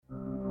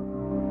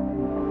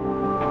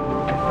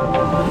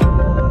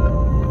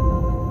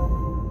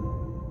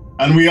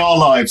And we are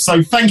live.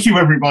 So thank you,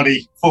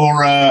 everybody,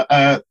 for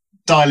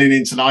dialing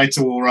in tonight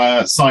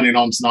or signing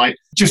on tonight.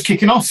 Just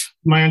kicking off,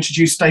 may I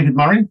introduce David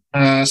Murray.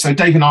 So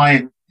Dave and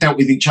I dealt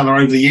with each other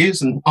over the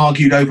years and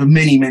argued over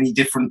many, many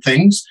different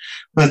things.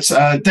 But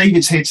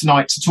David's here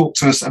tonight to talk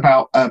to us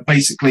about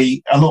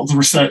basically a lot of the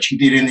research he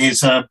did in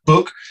his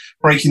book,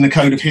 Breaking the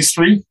Code of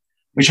History,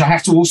 which I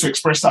have to also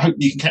express, I hope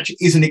you can catch it,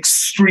 is an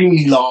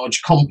extremely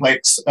large,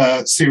 complex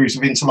series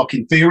of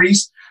interlocking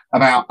theories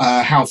about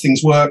how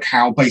things work,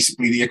 how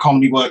basically the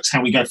economy works,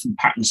 how we go through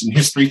patterns in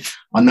history.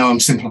 I know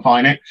I'm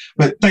simplifying it,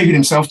 but David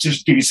himself, just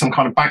to give you some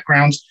kind of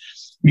background,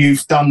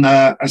 you've done,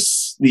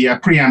 as the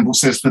preamble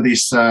says for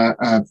this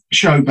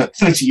show, but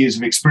 30 years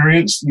of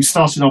experience. You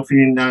started off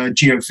in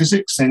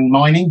geophysics and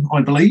mining,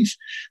 I believe,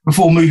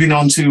 before moving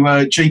on to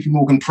JP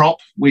Morgan Prop,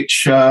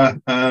 which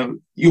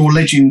your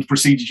legend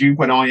preceded you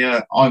when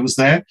I was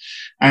there,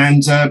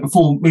 and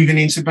before moving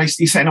into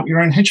basically setting up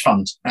your own hedge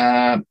fund.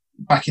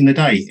 Back in the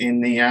day,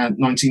 in the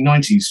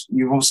 1990s,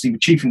 you were obviously the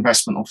chief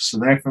investment officer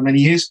there for many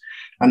years,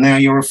 and now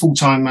you're a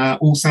full-time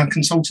author,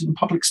 consultant, and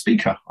public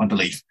speaker, I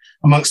believe,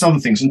 amongst other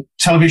things, and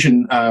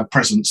television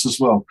presence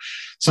as well.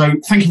 So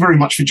thank you very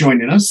much for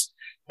joining us,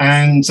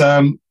 and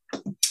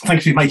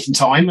thank you for making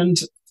time. And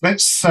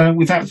let's,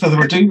 without further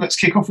ado, let's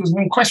kick off with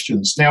some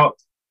questions. Now,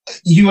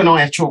 you and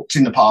I have talked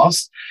in the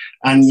past,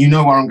 and you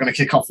know where I'm going to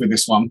kick off with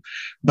this one,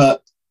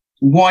 but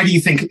why do you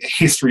think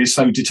history is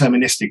so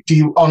deterministic? Do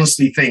you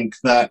honestly think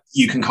that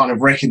you can kind of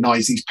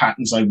recognize these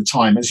patterns over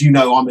time? As you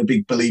know, I'm a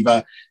big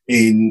believer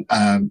in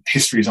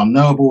history is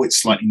unknowable.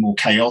 It's slightly more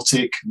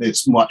chaotic.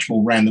 There's much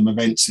more random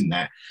events in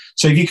there.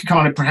 So if you could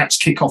kind of perhaps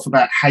kick off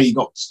about how you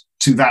got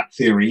to that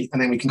theory, and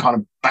then we can kind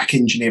of back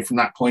engineer from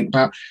that point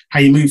about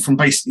how you moved from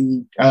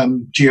basically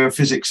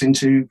geophysics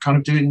into kind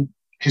of doing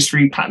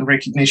history, pattern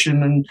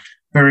recognition, and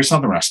various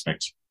other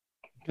aspects.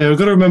 Yeah, I've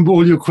got to remember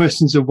all your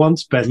questions at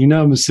once, Ben. You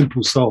know I'm a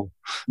simple soul.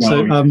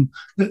 No,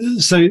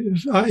 so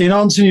in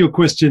answering your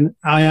question,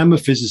 I am a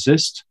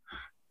physicist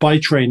by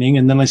training,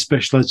 and then I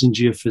specialize in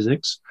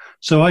geophysics.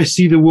 So I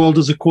see the world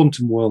as a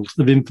quantum world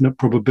of infinite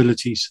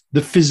probabilities,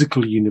 the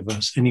physical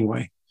universe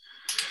anyway.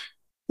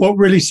 What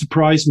really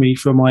surprised me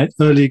from my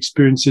early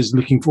experiences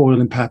looking for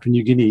oil in Papua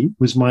New Guinea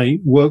was my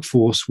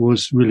workforce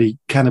was really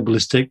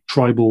cannibalistic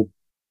tribal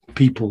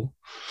people.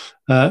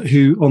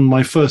 Who on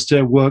my first day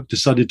of work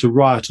decided to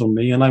riot on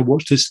me. And I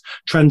watched this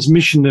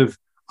transmission of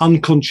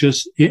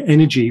unconscious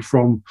energy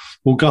from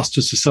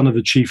Augustus, the son of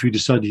the chief who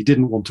decided he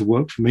didn't want to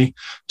work for me,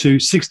 to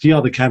 60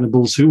 other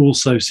cannibals who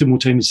also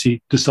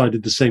simultaneously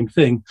decided the same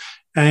thing.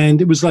 And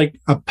it was like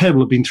a pebble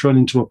had been thrown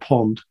into a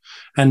pond.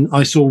 And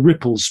I saw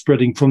ripples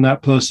spreading from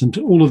that person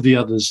to all of the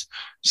others.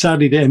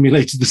 Sadly, they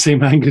emulated the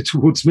same anger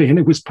towards me, and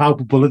it was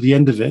palpable at the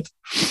end of it.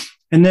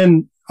 And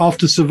then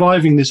after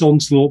surviving this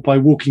onslaught by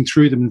walking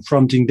through them and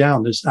fronting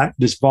down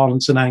this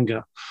violence and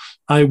anger,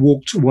 I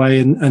walked away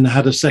and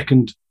had a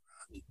second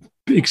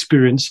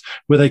experience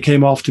where they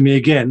came after me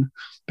again.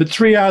 But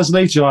 3 hours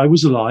later, I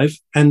was alive,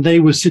 and they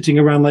were sitting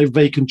around like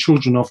vacant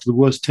children after the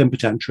worst temper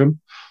tantrum.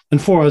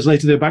 And 4 hours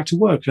later, they're back to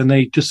work, and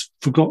they just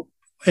forgot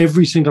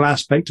every single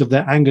aspect of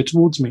their anger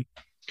towards me.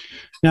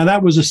 Now,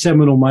 that was a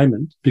seminal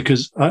moment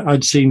because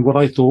I'd seen what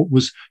I thought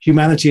was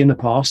humanity in the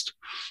past.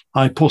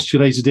 I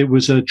postulated it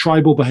was a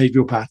tribal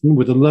behavioral pattern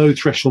with a low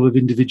threshold of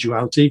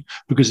individuality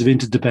because of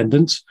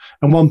interdependence,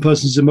 and one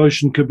person's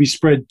emotion could be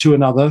spread to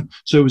another.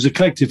 So it was a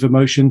collective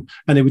emotion,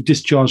 and it would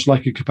discharge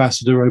like a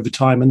capacitor over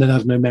time and then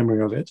have no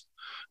memory of it.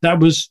 That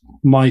was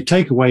my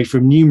takeaway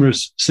from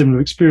numerous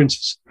similar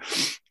experiences.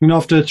 And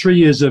after 3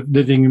 years of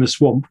living in a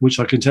swamp, which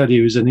I can tell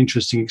you is an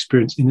interesting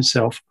experience in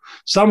itself,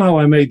 somehow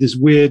I made this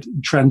weird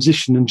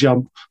transition and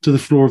jump to the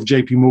floor of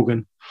JP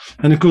Morgan.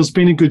 And of course,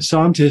 being a good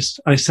scientist,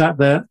 I sat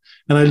there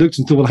and I looked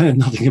and thought, well, I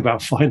know nothing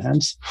about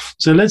finance.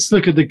 So let's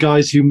look at the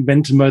guys who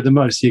meant to know the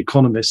most, the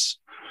economists.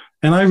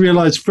 And I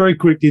realized very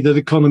quickly that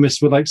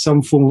economists were like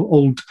some form of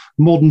old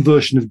modern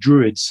version of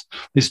druids.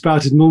 They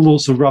spouted all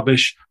sorts of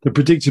rubbish. The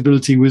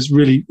predictability was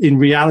really, in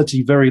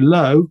reality, very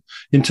low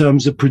in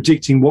terms of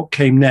predicting what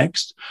came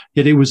next.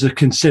 Yet it was a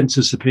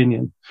consensus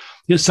opinion.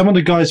 Yet some of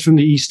the guys from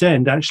the East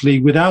End, actually,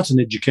 without an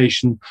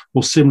education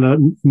or similar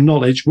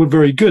knowledge, were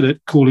very good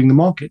at calling the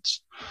markets.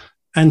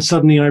 And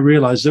suddenly I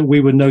realized that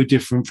we were no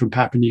different from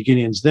Papua New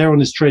Guineans. There on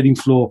this trading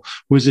floor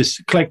was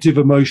this collective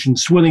emotion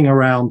swirling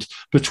around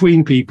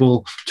between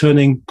people,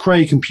 turning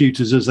Cray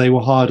computers as they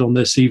were hired on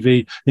their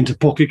CV into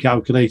pocket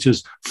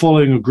calculators,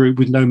 following a group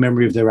with no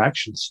memory of their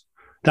actions.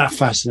 That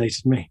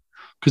fascinated me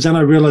because then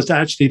I realized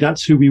actually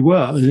that's who we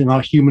were in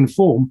our human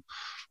form.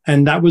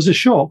 And that was a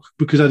shock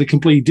because I had a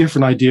completely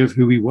different idea of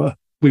who we were.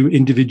 We were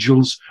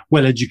individuals,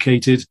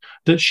 well-educated,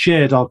 that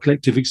shared our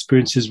collective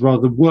experiences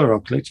rather than were our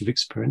collective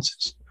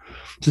experiences.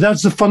 So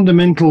that's the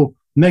fundamental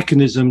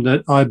mechanism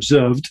that I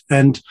observed.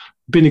 And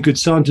being a good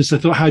scientist, I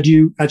thought, how do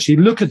you actually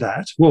look at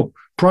that? Well,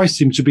 price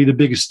seems to be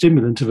the biggest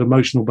stimulant of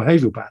emotional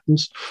behavioral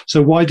patterns.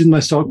 So why didn't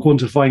I start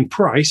quantifying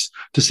price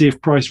to see if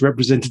price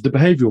represented the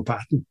behavioral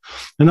pattern?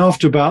 And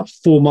after about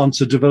 4 months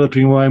of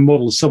developing my own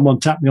model, someone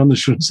tapped me on the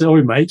shoulder and said,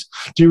 "Oh, mate,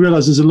 do you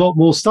realize there's a lot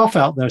more stuff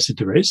out there?" I said,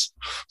 "There is."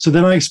 So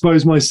then I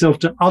exposed myself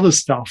to other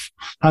stuff,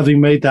 having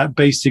made that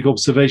basic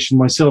observation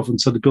myself, and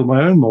started to build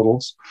my own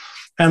models.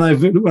 And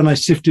I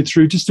sifted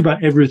through just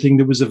about everything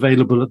that was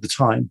available at the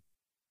time.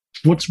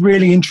 What's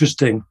really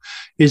interesting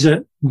is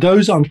that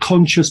those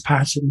unconscious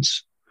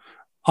patterns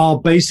are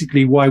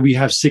basically why we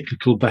have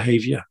cyclical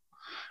behavior.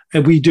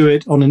 And we do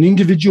it on an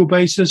individual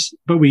basis,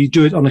 but we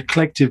do it on a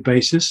collective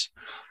basis.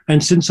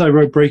 And since I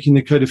wrote Breaking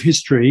the Code of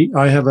History,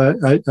 I have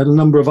a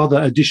number of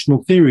other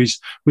additional theories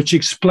which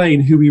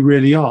explain who we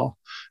really are.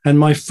 And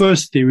my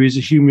first theory is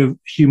a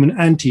human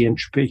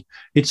anti-entropy.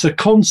 It's a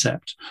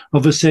concept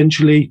of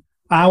essentially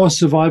our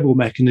survival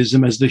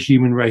mechanism as the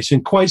human race.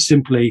 And quite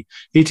simply,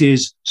 it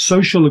is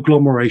social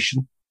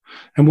agglomeration.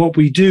 And what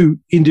we do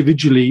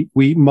individually,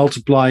 we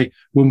multiply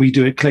when we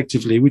do it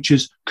collectively, which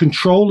is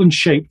control and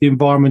shape the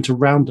environment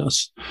around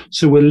us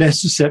so we're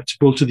less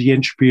susceptible to the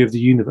entropy of the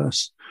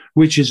universe,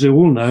 which, as you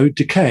all know,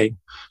 decay.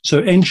 So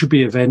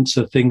entropy events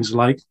are things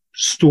like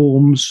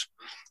storms,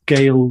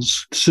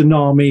 gales,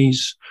 tsunamis,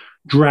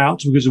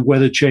 drought because of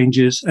weather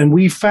changes. And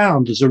we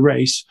found as a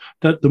race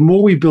that the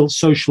more we built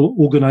social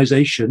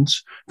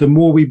organizations, the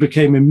more we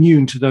became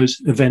immune to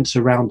those events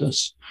around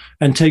us.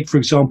 And take, for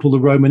example, the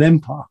Roman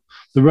Empire.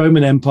 The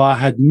Roman Empire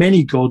had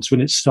many gods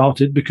when it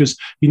started because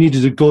you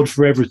needed a god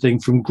for everything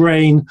from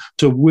grain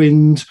to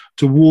wind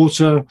to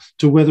water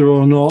to whether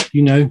or not,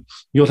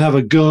 you'll have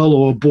a girl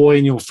or a boy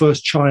in your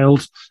first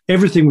child.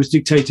 Everything was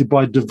dictated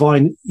by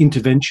divine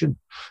intervention.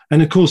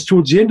 And of course,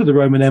 towards the end of the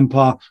Roman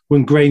Empire,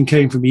 when grain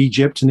came from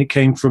Egypt and it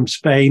came from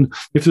Spain,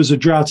 if there was a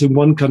drought in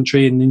one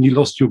country and then you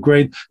lost your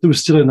grain, there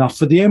was still enough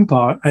for the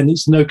empire. And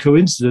it's no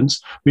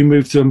coincidence we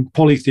moved from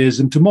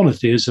polytheism to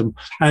monotheism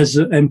as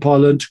the empire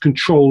learned to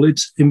control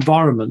its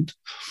environment.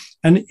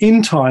 And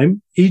in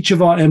time, each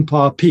of our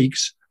empire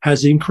peaks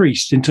has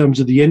increased in terms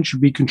of the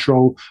entropy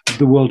control of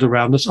the world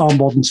around us. Our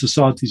modern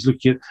society is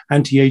looking at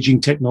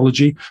anti-aging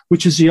technology,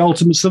 which is the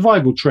ultimate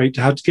survival trait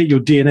to how to get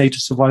your DNA to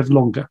survive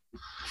longer.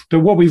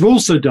 But what we've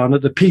also done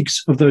at the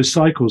peaks of those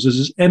cycles is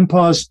as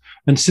empires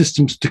and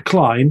systems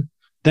decline,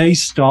 they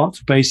start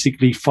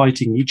basically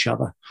fighting each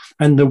other.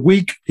 And the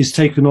weak is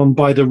taken on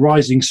by the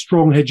rising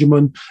strong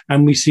hegemon.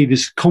 And we see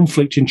this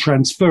conflict in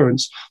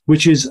transference,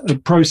 which is a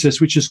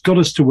process which has got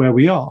us to where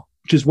we are,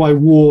 which is why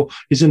war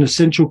is an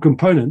essential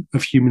component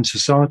of human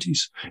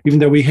societies. Even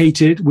though we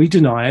hate it, we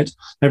deny it.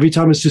 Every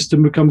time a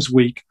system becomes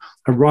weak,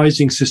 a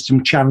rising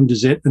system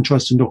challenges it and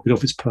tries to knock it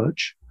off its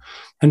perch.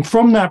 And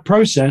from that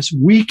process,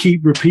 we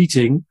keep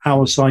repeating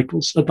our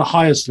cycles at the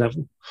highest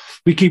level.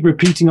 We keep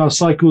repeating our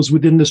cycles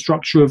within the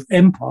structure of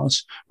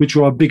empires, which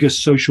are our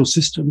biggest social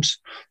systems.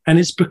 And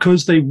it's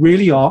because they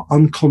really are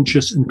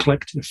unconscious and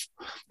collective.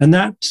 And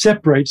that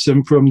separates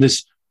them from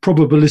this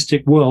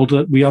probabilistic world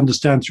that we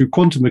understand through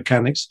quantum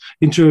mechanics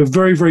into a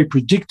very, very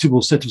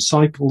predictable set of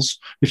cycles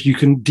if you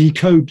can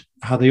decode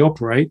how they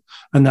operate.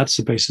 And that's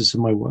the basis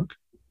of my work.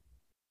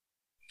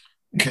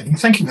 Okay,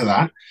 thank you for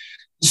that.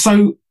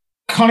 So,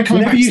 kind of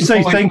coming Whenever you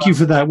say thank you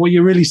for that, what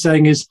you're really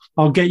saying is,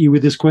 I'll get you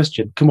with this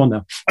question. Come on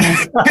now.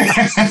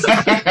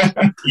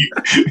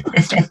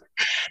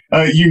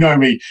 You know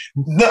me.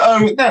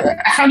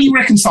 How do you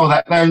reconcile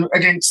that then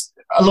against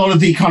a lot of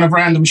the kind of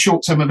random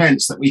short-term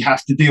events that we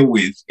have to deal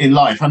with in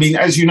life? I mean,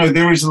 as you know,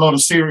 there is a lot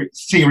of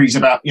theories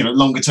about,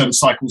 longer-term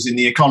cycles in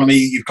the economy.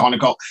 You've kind of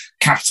got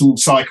capital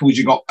cycles.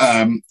 You've got,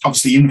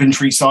 obviously,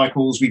 inventory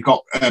cycles. We've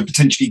got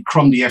potentially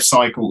Crondief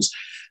cycles.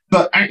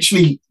 But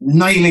actually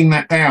nailing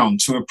that down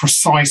to a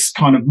precise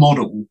kind of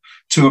model,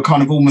 to a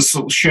kind of almost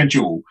sort of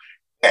schedule,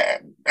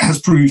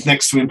 has proved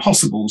next to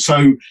impossible.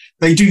 So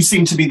they do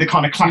seem to be the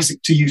kind of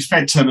classic, to use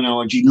Fed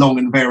terminology, long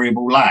and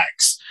variable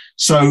lags.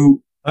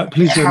 So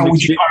please don't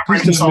mix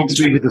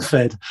me with the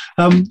Fed.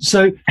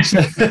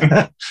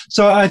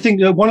 So I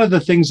think that one of the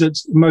things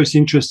that's most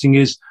interesting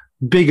is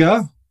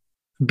bigger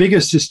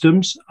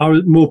systems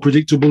are more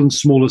predictable than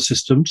smaller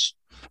systems,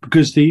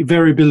 because the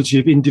variability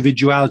of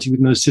individuality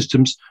within those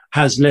systems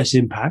has less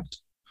impact.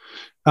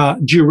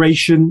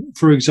 Duration,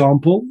 for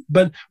example.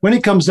 But when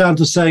it comes down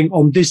to saying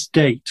on this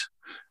date,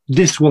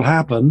 this will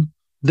happen,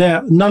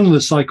 none of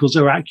the cycles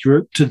are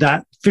accurate to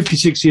that.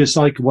 56-year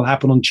cycle will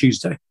happen on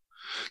Tuesday.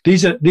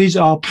 These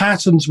are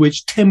patterns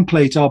which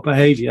template our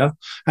behavior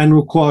and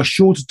require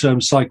shorter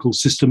term cycle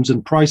systems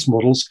and price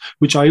models,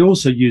 which I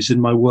also use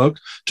in my work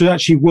to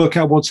actually work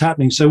out what's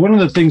happening. So one of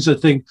the things I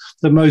think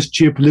the most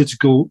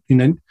geopolitical,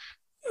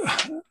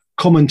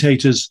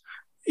 commentators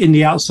in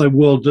the outside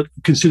world that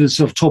consider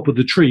themselves top of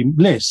the tree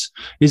list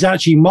is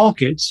actually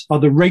markets are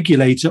the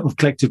regulator of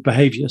collective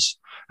behaviors.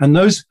 And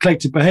those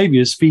collective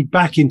behaviors feed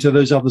back into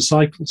those other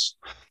cycles.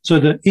 So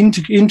the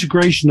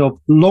integration of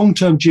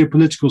long-term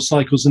geopolitical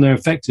cycles and their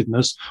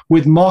effectiveness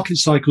with market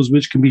cycles,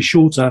 which can be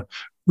shorter,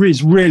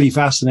 is really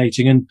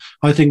fascinating, and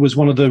I think was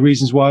one of the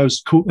reasons why I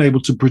was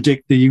able to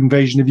predict the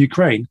invasion of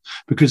Ukraine,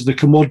 because the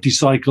commodity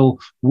cycle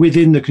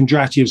within the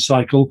Kondratiev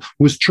cycle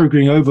was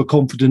triggering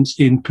overconfidence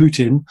in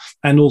Putin,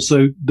 and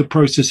also the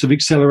process of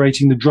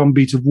accelerating the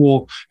drumbeat of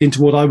war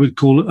into what I would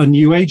call a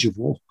new age of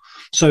war.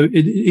 So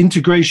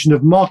integration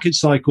of market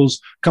cycles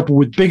coupled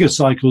with bigger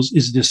cycles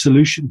is the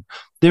solution.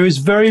 There is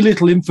very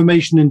little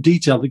information and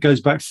detail that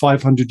goes back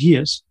 500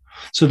 years.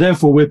 So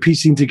therefore, we're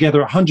piecing together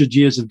 100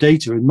 years of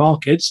data in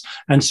markets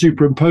and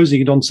superimposing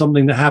it on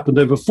something that happened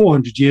over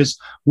 400 years,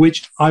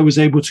 which I was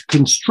able to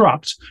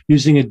construct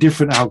using a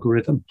different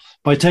algorithm.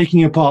 By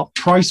taking apart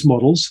price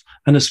models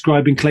and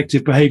ascribing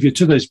collective behavior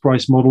to those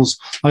price models,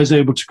 I was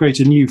able to create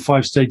a new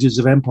 5 stages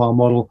of empire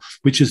model,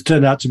 which has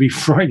turned out to be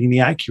frighteningly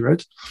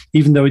accurate.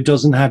 Even though it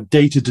doesn't have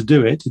data to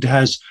do it, it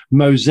has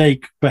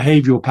mosaic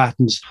behavioral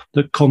patterns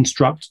that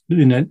construct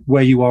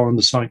where you are on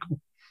the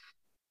cycle.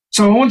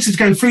 So I wanted to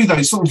go through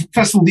those sort of,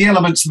 first of all, the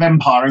elements of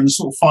empire and the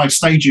sort of 5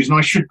 stages. And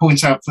I should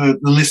point out for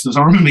the listeners,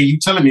 I remember you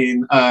telling me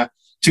in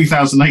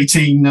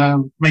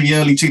 2018, maybe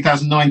early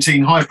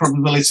 2019, high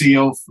probability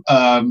of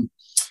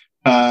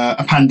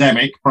a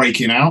pandemic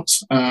breaking out.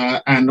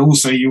 And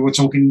also you were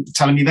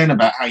telling me then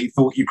about how you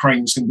thought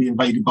Ukraine was going to be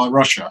invaded by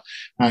Russia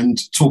and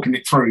talking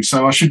it through.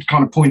 So I should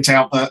kind of point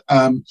out that,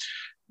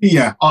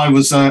 I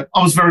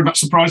was very much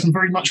surprised and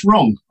very much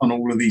wrong on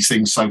all of these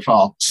things so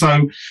far.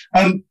 So,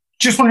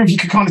 just wondering if you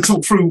could kind of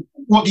talk through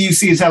what do you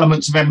see as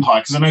elements of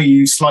empire, because I know you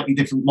use slightly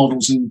different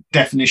models and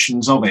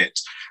definitions of it.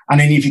 And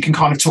then if you can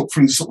kind of talk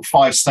through the sort of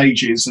 5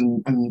 stages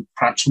and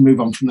perhaps we'll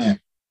move on from there.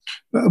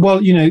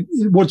 Well,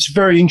 what's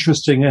very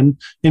interesting, and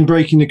in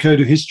Breaking the Code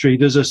of History,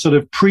 there's a sort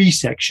of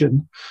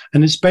pre-section,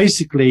 and it's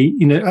basically,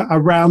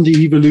 around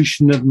the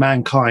evolution of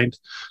mankind.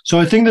 So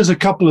I think there's a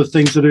couple of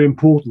things that are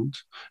important,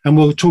 and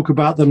we'll talk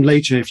about them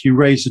later if you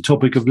raise the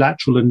topic of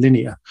lateral and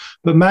linear.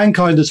 But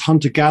mankind as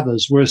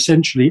hunter-gatherers were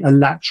essentially a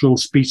lateral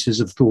species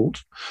of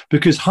thought,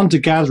 because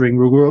hunter-gathering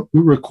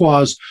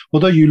requires,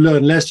 although you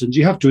learn lessons,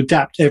 you have to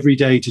adapt every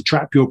day to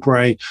trap your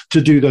prey,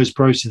 to do those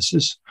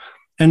processes.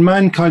 And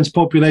mankind's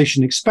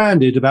population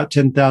expanded about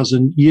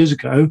 10,000 years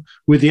ago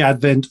with the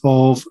advent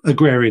of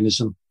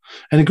agrarianism.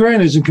 And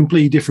agrarianism is a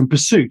completely different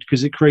pursuit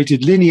because it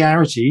created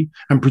linearity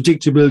and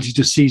predictability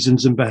to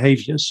seasons and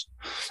behaviors.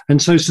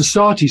 And so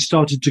society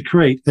started to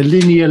create a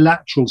linear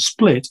lateral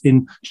split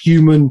in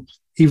human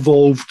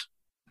evolved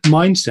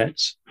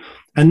mindsets.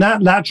 And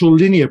that lateral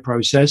linear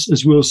process,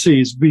 as we'll see,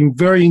 has been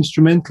very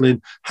instrumental in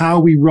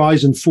how we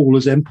rise and fall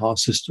as empire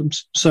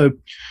systems. So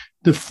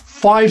the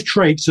 5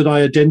 traits that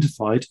I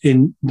identified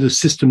in the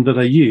system that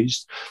I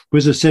used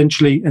was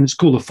essentially, and it's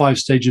called the 5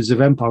 stages of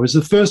empire, is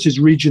the first is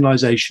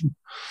regionalization.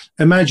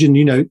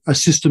 Imagine, a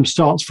system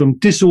starts from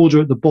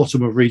disorder at the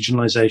bottom of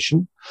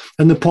regionalization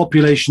and the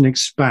population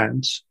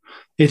expands.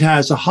 It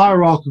has a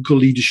hierarchical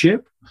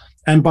leadership.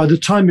 And by the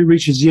time it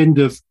reaches the end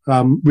of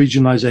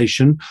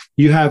regionalization,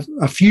 you have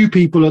a few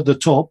people at the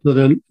top that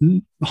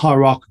are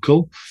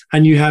hierarchical,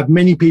 and you have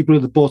many people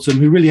at the bottom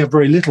who really have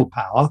very little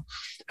power.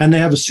 And they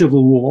have a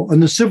civil war.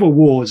 And the civil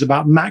war is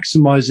about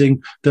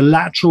maximizing the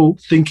lateral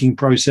thinking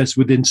process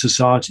within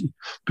society,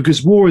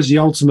 because war is the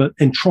ultimate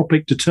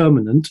entropic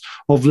determinant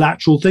of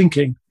lateral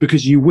thinking,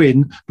 because you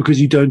win because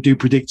you don't do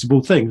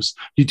predictable things.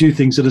 You do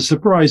things that are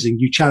surprising.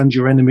 You challenge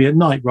your enemy at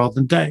night rather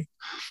than day.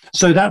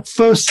 So that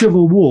first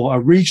civil war, a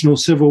regional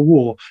civil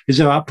war, is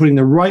about putting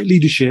the right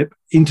leadership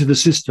into the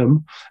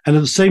system. And at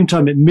the same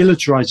time, it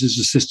militarizes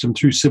the system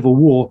through civil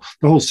war.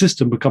 The whole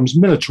system becomes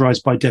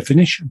militarized by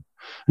definition.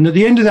 And at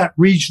the end of that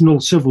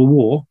regional civil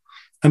war,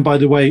 and by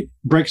the way,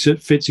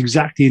 Brexit fits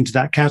exactly into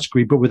that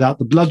category, but without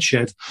the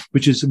bloodshed,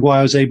 which is why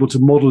I was able to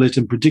model it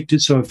and predict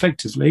it so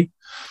effectively.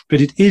 But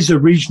it is a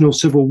regional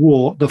civil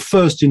war, the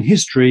first in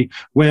history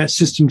where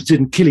systems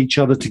didn't kill each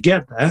other to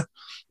get there,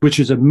 which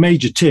is a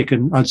major tick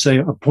and I'd say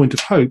a point of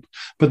hope.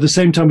 But at the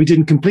same time, we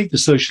didn't complete the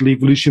social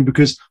evolution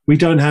because we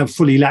don't have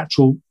fully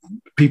lateral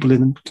people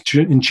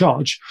in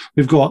charge.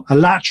 We've got a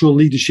lateral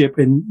leadership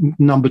in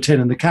number 10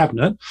 in the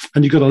cabinet,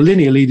 and you've got a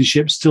linear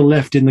leadership still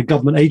left in the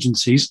government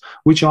agencies,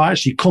 which are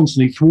actually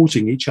constantly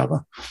thwarting each other.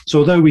 So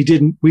although we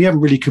haven't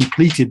really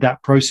completed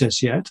that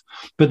process yet,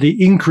 but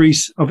the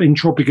increase of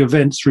entropic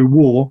events through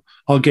war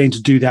are going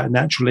to do that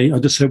naturally. I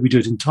just hope we do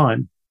it in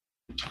time.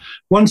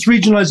 Once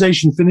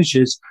regionalization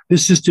finishes,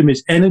 this system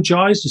is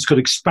energized, it's got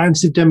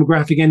expansive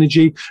demographic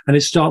energy, and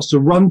it starts to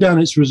run down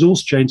its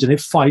resource chains and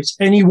it fights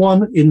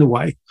anyone in the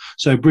way.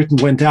 So Britain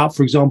went out,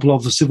 for example,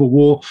 of the Civil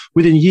War.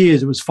 Within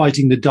years, it was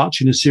fighting the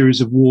Dutch in a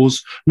series of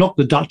wars, knocked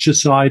the Dutch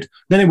aside.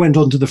 Then it went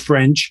on to the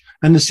French,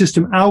 and the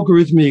system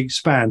algorithmically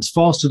expands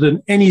faster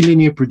than any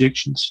linear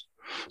predictions.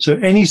 So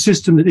any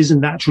system that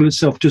isn't natural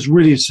itself just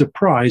really is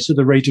surprised at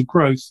the rate of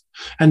growth.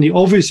 And the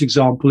obvious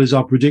example is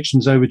our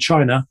predictions over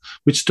China,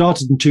 which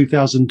started in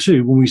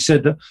 2002 when we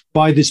said that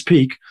by this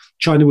peak,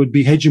 China would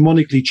be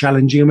hegemonically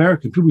challenging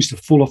America. People used to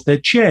fall off their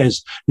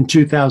chairs in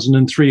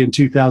 2003 and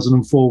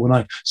 2004 when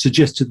I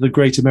suggested the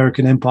great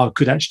American empire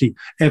could actually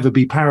ever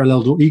be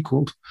paralleled or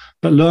equaled.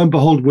 But lo and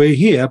behold, we're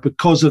here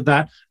because of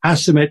that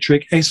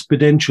asymmetric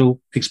exponential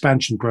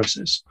expansion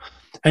process.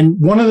 And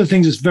one of the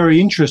things that's very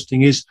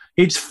interesting is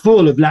it's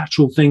full of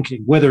lateral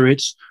thinking, whether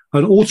it's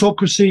an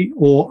autocracy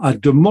or a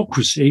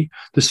democracy,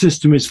 the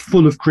system is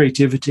full of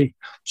creativity.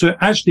 So it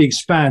actually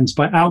expands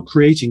by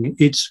outcreating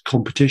its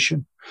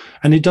competition.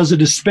 And it does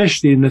it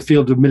especially in the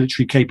field of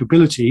military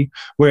capability,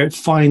 where it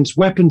finds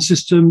weapon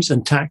systems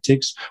and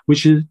tactics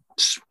which are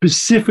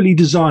specifically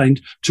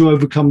designed to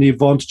overcome the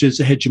advantages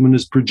a hegemon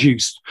has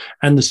produced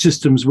and the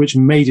systems which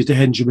made it a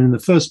hegemon in the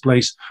first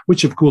place,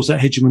 which of course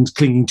that hegemon's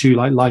clinging to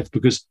like life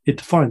because it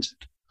defines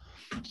it.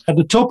 At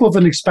the top of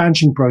an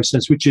expansion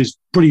process, which is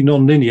pretty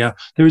non-linear,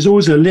 there is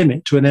always a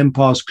limit to an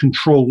empire's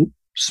control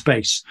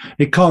space.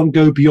 It can't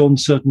go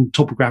beyond certain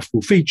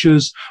topographical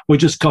features, or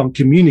just can't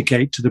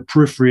communicate to the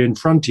periphery and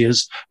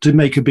frontiers to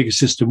make a bigger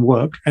system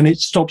work, and it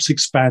stops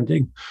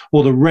expanding,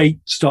 or the rate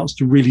starts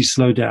to really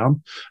slow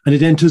down, and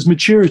it enters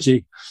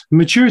maturity. And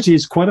maturity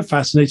is quite a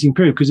fascinating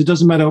period because it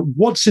doesn't matter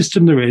what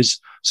system there is,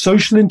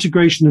 social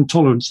integration and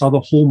tolerance are the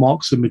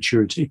hallmarks of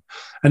maturity.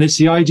 And it's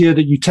the idea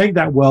that you take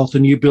that wealth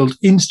and you build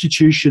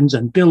institutions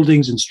and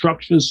buildings and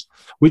structures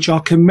which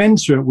are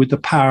commensurate with the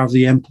power of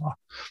the empire.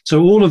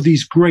 So all of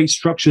these great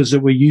structures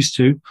that we're used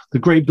to, the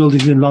great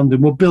buildings in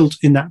London, were built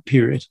in that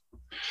period.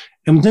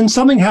 And then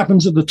something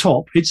happens at the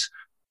top. It's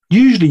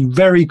usually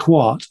very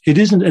quiet. It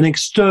isn't an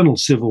external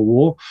civil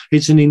war.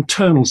 It's an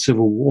internal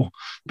civil war.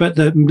 But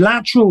the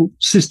lateral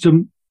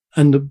system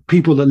and the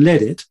people that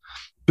led it,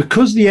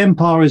 because the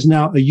empire is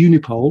now a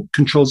unipole,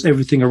 controls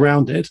everything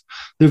around it,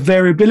 the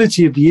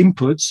variability of the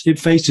inputs it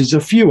faces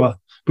are fewer,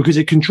 because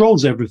it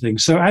controls everything.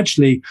 So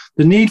actually,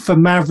 the need for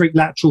maverick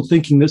lateral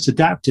thinking that's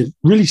adaptive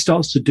really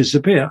starts to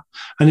disappear.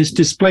 And it's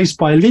displaced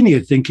by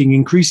linear thinking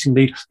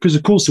increasingly, because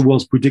of course the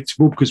world's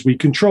predictable because we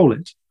control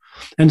it.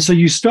 And so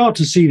you start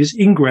to see this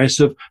ingress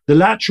of the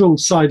lateral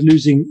side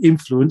losing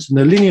influence and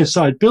the linear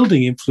side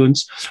building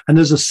influence. And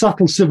there's a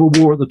subtle civil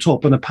war at the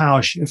top and a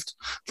power shift.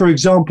 For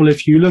example,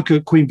 if you look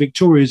at Queen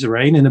Victoria's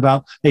reign in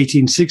about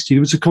 1860, there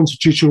was a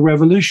constitutional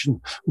revolution,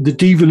 the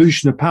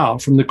devolution of power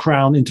from the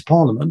crown into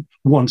parliament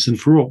once and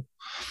for all.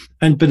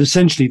 But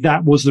essentially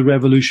that was the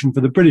revolution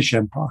for the British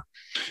Empire.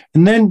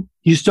 And then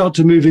you start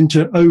to move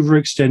into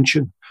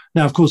overextension.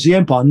 Now, of course, the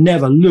empire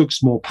never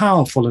looks more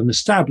powerful and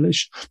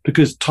established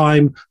because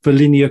time for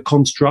linear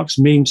constructs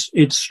means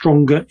it's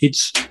stronger,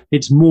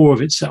 it's more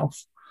of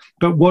itself.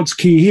 But what's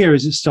key here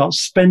is it starts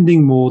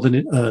spending more than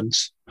it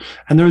earns.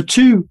 And there are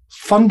two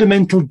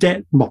fundamental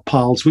debt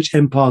piles which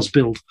empires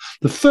build.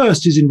 The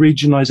first is in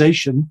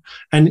regionalization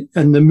and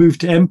the move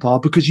to empire,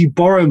 because you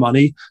borrow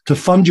money to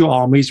fund your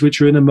armies, which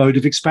are in a mode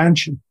of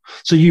expansion.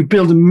 So you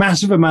build a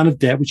massive amount of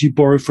debt, which you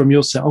borrow from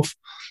yourself.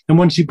 And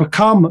once you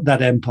become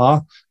that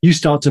empire, you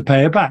start to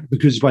pay it back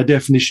because by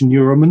definition,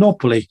 you're a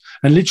monopoly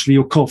and literally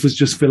your coffers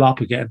just fill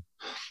up again.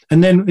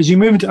 And then as you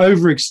move into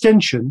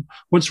overextension,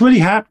 what's really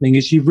happening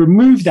is you've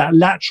removed that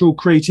lateral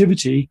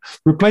creativity,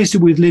 replaced it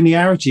with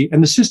linearity,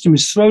 and the system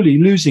is slowly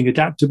losing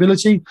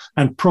adaptability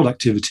and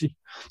productivity.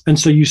 And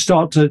so you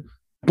start to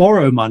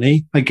borrow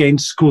money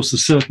against, of course, the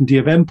certainty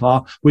of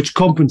empire, which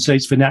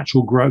compensates for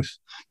natural growth.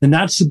 And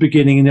that's the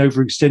beginning and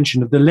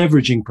overextension of the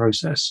leveraging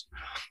process.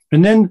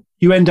 And then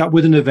you end up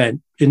with an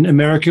event. In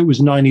America, it was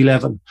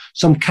 9/11,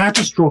 some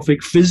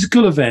catastrophic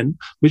physical event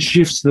which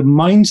shifts the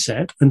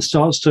mindset and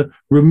starts to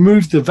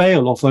remove the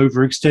veil off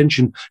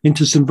overextension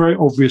into some very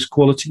obvious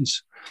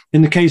qualities.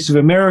 In the case of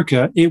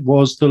America, it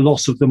was the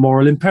loss of the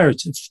moral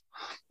imperative,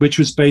 which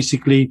was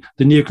basically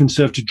the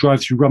neoconservative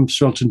drive through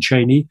Rumsfeld and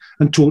Cheney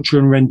and torture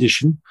and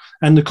rendition,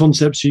 and the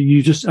concepts that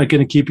you just are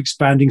going to keep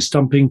expanding,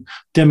 stumping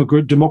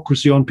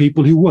democracy on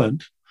people who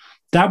weren't.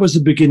 That was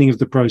the beginning of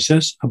the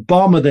process.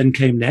 Obama then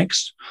came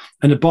next,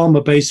 and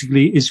Obama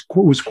basically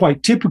was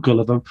quite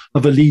typical of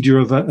a leader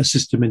of a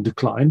system in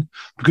decline,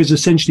 because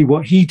essentially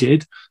what he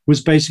did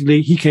was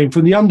basically he came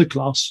from the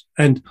underclass,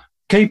 and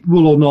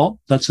capable or not,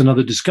 that's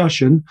another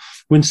discussion.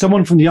 When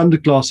someone from the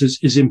underclass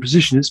is in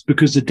position, it's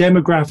because the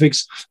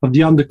demographics of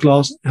the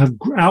underclass have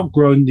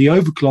outgrown the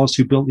overclass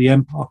who built the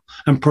empire,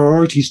 and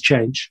priorities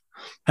change.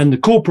 And the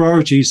core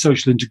priority is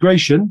social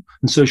integration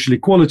and social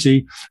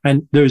equality,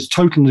 and there is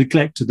total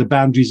neglect of the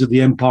boundaries of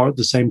the empire at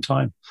the same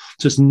time.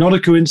 So it's not a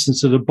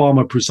coincidence that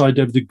Obama presided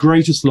over the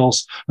greatest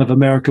loss of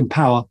American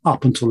power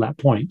up until that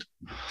point.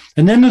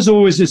 And then there's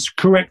always this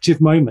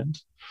corrective moment.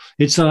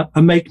 It's a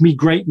make me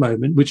great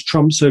moment, which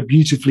Trump so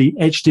beautifully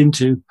etched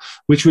into,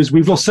 which was,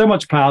 we've lost so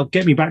much power,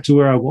 get me back to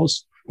where I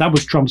was. That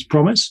was Trump's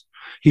promise.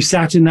 He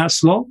sat in that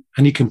slot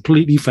and he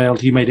completely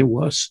failed. He made it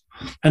worse.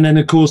 And then,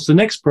 of course, the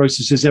next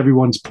process is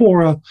everyone's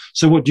poorer.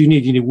 So what do you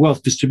need? You need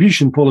wealth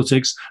distribution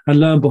politics. And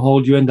lo and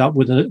behold, you end up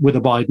with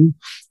a Biden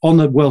on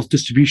the wealth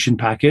distribution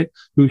packet,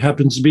 who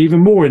happens to be even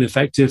more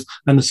ineffective.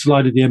 And the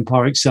slide of the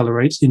empire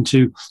accelerates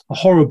into a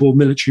horrible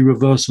military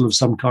reversal of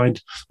some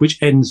kind,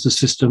 which ends the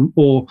system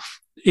or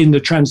in the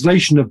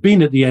translation of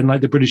being at the end,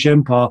 like the British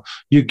Empire,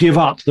 you give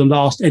up the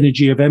last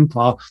energy of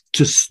empire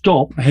to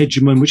stop a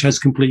hegemon which has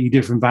completely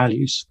different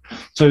values.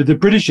 So the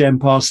British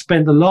Empire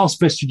spent the last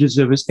vestiges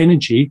of its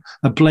energy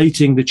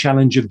ablating the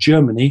challenge of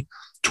Germany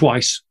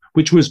twice,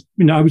 which was,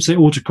 I would say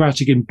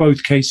autocratic in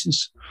both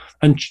cases.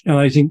 And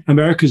I think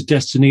America's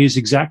destiny is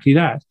exactly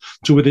that,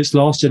 to with its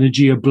last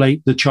energy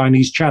ablate the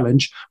Chinese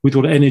challenge with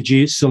what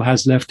energy it still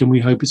has left. And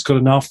we hope it's got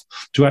enough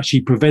to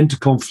actually prevent a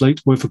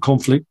conflict, or if a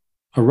conflict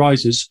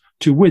arises,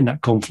 to win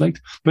that conflict.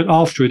 But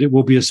after it, it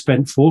will be a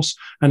spent force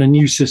and a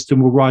new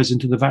system will rise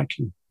into the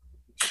vacuum.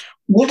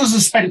 What does a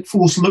spent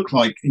force look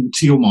like,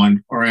 to your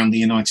mind, around the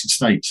United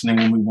States? And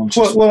then when we want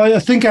to... Well, I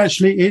think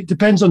actually it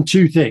depends on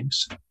two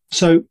things.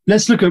 So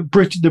let's look at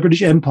the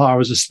British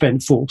Empire as a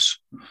spent force.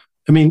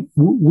 I mean,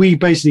 we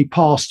basically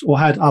passed or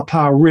had our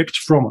power ripped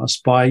from us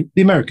by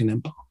the American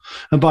Empire.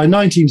 And by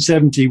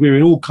 1970, we were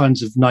in all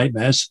kinds of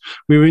nightmares.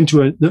 We were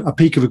into a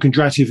peak of a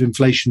contractive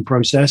inflation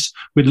process.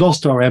 We'd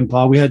lost our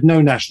empire. We had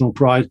no national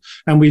pride,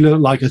 and we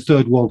looked like a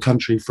third world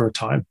country for a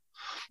time.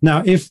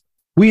 Now, if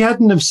we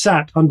hadn't have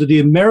sat under the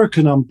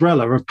American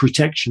umbrella of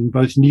protection,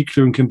 both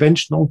nuclear and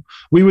conventional,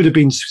 we would have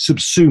been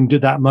subsumed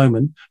at that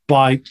moment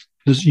by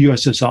the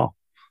USSR.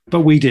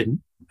 But we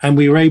didn't. And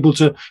we were able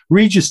to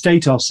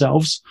regestate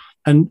ourselves.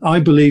 And I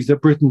believe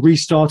that Britain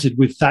restarted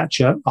with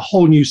Thatcher a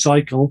whole new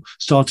cycle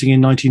starting in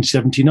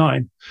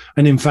 1979.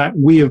 And in fact,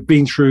 we have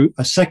been through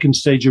a second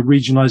stage of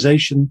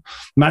regionalisation,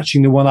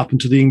 matching the one up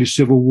into the English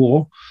Civil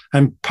War.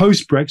 And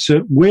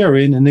post-Brexit, we're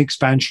in an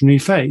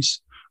expansionary phase,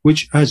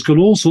 which has got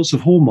all sorts of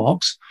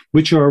hallmarks,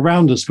 which are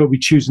around us, but we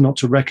choose not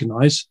to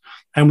recognise.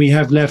 And we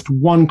have left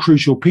one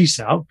crucial piece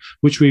out,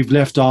 which we've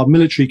left our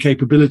military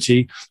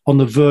capability on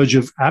the verge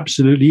of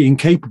absolutely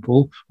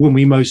incapable when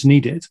we most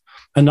need it.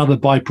 Another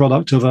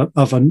byproduct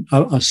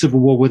of a civil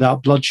war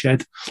without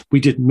bloodshed.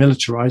 We didn't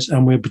militarize,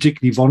 and we're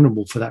particularly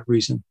vulnerable for that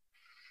reason.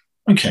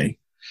 Okay.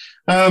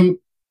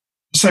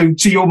 So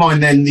to your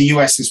mind, then, the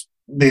US is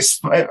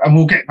this, and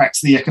we'll get back to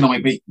the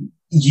economic, but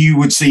you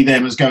would see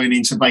them as going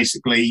into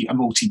basically a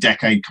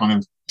multi-decade kind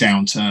of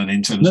downturn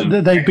in terms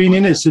of... They've been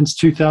in it since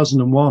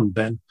 2001,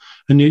 Ben,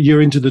 and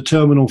you're into the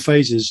terminal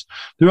phases.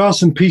 There are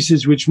some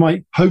pieces which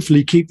might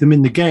hopefully keep them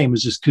in the game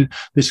as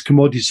this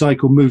commodity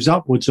cycle moves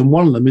upwards, and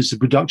one of them is the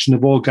production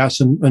of oil, gas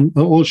and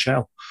oil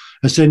shale.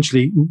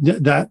 Essentially,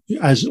 that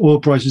as oil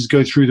prices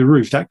go through the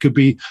roof, that could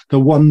be the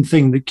one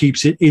thing that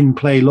keeps it in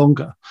play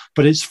longer.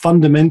 But it's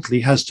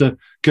fundamentally has to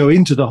go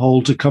into the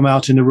hole to come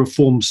out in a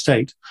reformed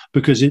state,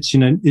 because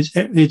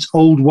its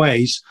old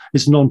ways,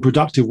 its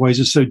non-productive ways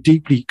are so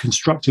deeply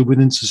constructed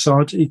within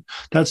society.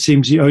 That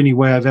seems the only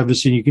way I've ever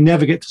seen. You can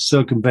never get to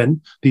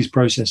circumvent these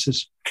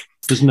processes.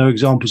 There's no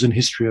examples in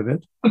history of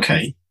it.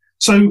 Okay.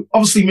 So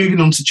obviously moving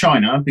on to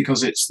China,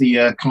 because it's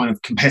the kind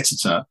of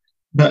competitor.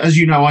 But as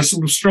you know, I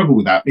sort of struggle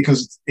with that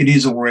because it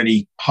is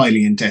already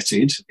highly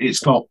indebted. It's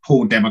got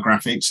poor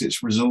demographics.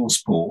 It's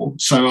resource poor.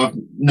 So I've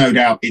no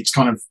doubt it's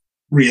kind of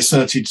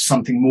reasserted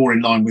something more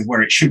in line with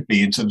where it should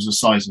be in terms of the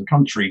size of the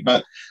country.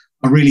 But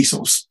I really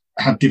sort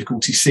of have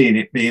difficulty seeing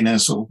it being a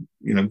sort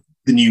of,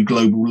 the new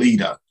global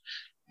leader.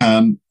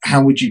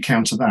 How would you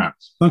counter that?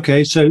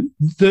 Okay, so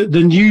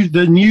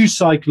the new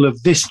cycle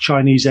of this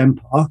Chinese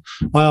empire,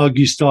 I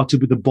argue,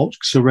 started with the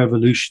Boxer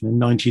Revolution in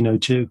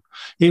 1902.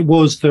 It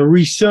was the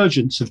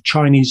resurgence of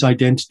Chinese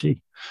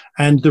identity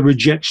and the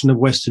rejection of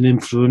Western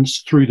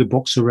influence through the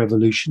Boxer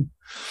Revolution.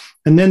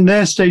 And then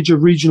their stage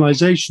of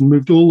regionalization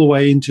moved all the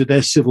way into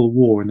their civil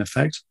war, in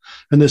effect.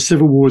 And the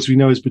civil war, as we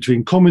know, is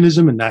between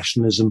communism and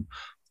nationalism.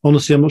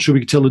 Honestly, I'm not sure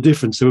we could tell the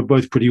difference. They were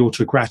both pretty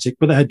autocratic,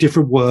 but they had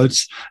different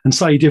words and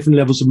slightly different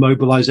levels of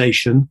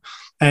mobilization.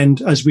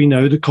 And as we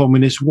know, the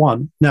communists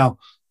won. Now,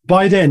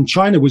 by then,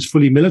 China was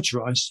fully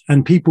militarized,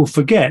 and people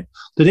forget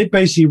that it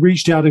basically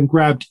reached out and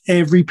grabbed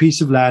every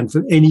piece of land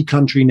from any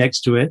country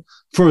next to it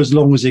for as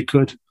long as it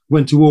could,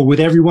 went to war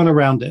with everyone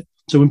around it.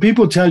 So when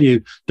people tell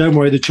you, don't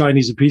worry, the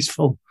Chinese are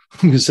peaceful, I'm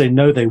going to say,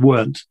 no, they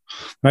weren't,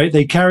 right?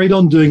 They carried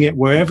on doing it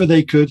wherever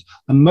they could.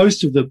 And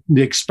most of the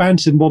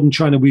expansive modern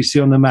China we see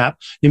on the map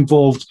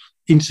involved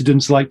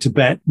incidents like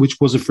Tibet, which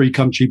was a free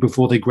country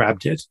before they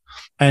grabbed it.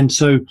 And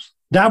so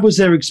that was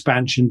their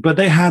expansion, but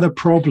they had a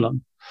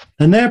problem.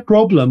 And their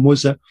problem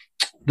was that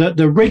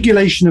the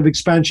regulation of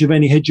expansion of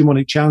any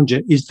hegemonic challenger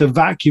is the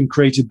vacuum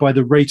created by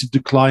the rate of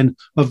decline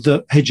of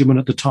the hegemon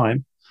at the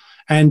time.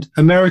 And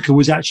America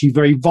was actually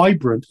very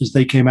vibrant as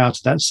they came out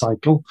of that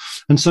cycle.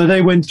 And so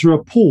they went through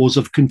a pause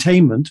of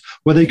containment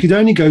where they could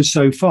only go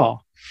so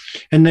far.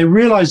 And their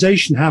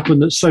realization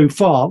happened that so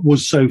far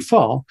was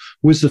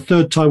the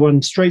third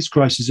Taiwan Straits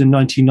crisis in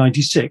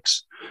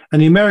 1996.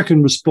 And the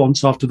American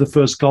response after the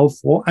first Gulf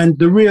War, and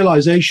the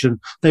realization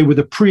they were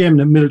the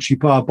preeminent military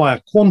power by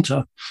a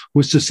quanta,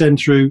 was to send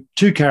through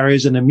 2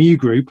 carriers and a MU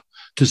group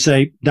to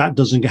say that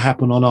doesn't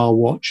happen on our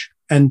watch.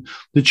 And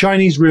the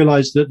Chinese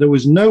realized that there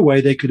was no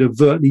way they could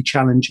overtly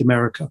challenge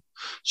America.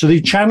 So they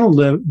channeled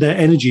their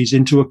energies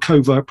into a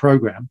covert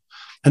program.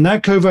 And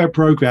that covert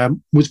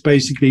program was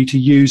basically to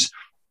use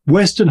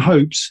Western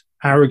hopes,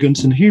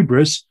 arrogance, and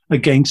hubris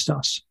against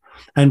us.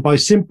 And by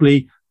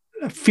simply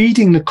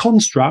feeding the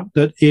construct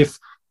that if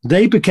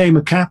they became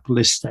a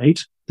capitalist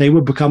state, they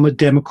would become a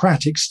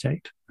democratic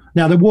state.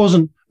 Now, there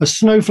wasn't a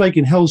snowflake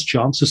in hell's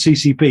chance the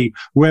CCP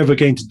were ever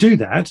going to do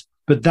that,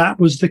 but that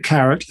was the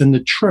carrot and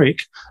the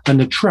trick and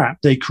the trap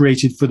they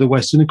created for the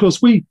West. And of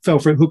course, we fell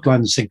for it hook, line,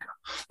 and sinker.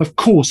 Of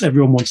course,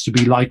 everyone wants to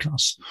be like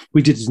us.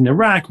 We did it in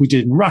Iraq, we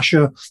did it in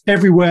Russia,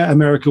 everywhere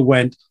America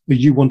went,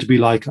 you want to be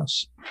like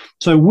us.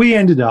 So we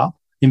ended up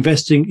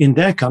investing in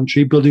their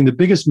country, building the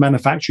biggest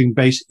manufacturing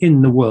base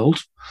in the world,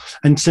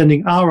 and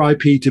sending our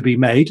IP to be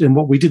made. And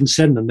what we didn't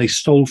send them, they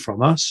stole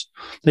from us.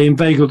 They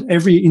inveigled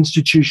every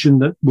institution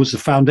that was the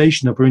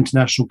foundation of our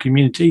international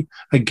community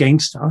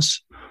against us.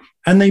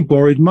 And they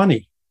borrowed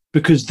money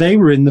because they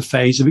were in the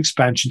phase of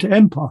expansion to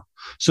empire.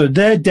 So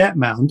their debt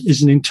mound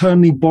is an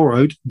internally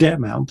borrowed debt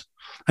mound.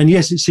 And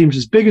yes, it seems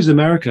as big as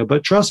America,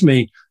 but trust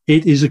me,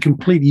 it is a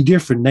completely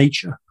different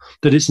nature,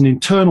 that it's an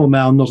internal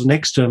mound, not an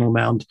external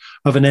mound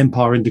of an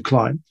empire in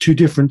decline. Two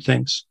different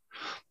things.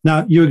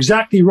 Now, you're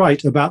exactly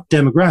right about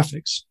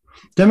demographics.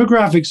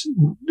 Demographics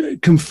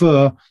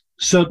confer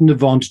certain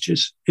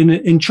advantages.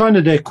 In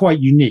China, they're quite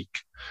unique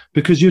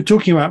because you're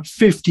talking about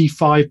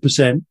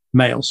 55%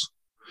 males,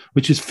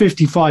 which is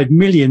 55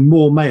 million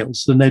more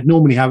males than they'd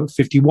normally have at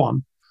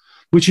 51,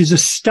 which is a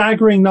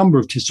staggering number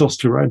of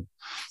testosterone.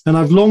 And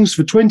I've long,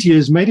 for 20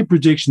 years, made a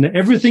prediction that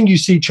everything you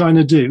see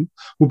China do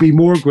will be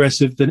more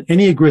aggressive than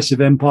any aggressive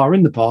empire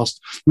in the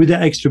past with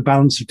that extra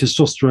balance of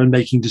testosterone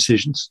making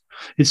decisions.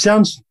 It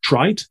sounds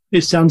trite,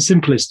 it sounds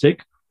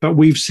simplistic, but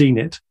we've seen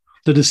it,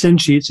 that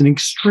essentially it's an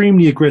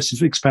extremely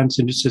aggressive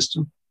expansive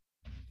system.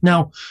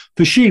 Now,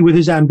 for Xi, with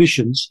his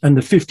ambitions, and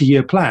the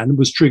 50-year plan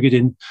was triggered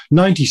in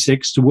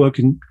 96 to work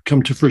and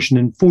come to fruition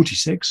in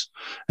 46,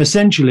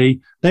 essentially,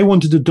 they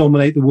wanted to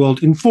dominate the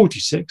world in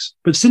 46.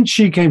 But since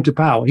Xi came to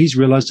power, he's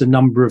realized a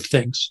number of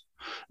things.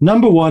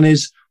 Number one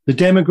is the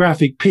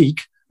demographic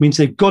peak means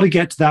they've got to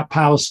get to that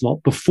power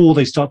slot before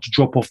they start to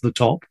drop off the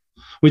top,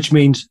 which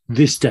means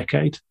this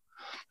decade.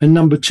 And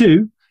number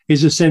two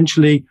is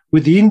essentially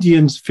with the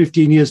Indians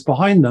 15 years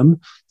behind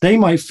them, they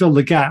might fill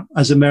the gap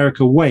as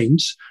America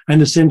wanes,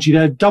 and essentially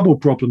they're double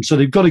problem. So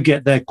they've got to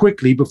get there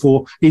quickly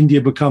before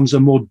India becomes a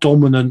more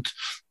dominant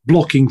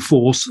blocking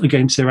force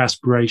against their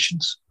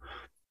aspirations.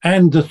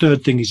 And the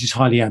third thing is he's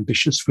highly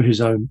ambitious for his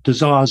own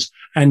desires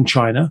and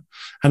China.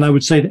 And I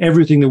would say that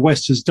everything the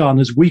West has done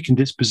has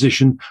weakened its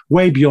position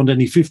way beyond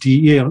any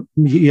 50-year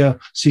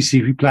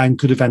CCP plan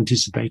could have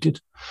anticipated.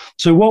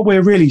 So what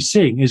we're really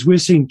seeing is we're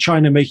seeing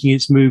China making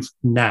its move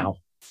now.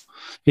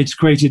 It's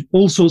created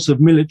all sorts of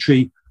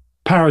military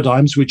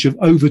paradigms which have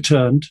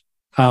overturned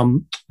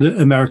the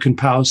American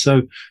power.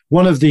 So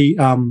one of the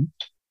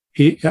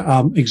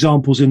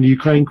examples in the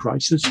Ukraine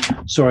crisis,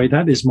 sorry,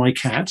 that is my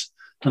cat,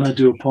 and I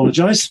do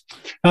apologize.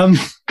 In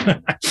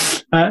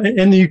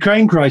the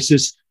Ukraine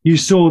crisis, you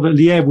saw that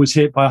Lviv was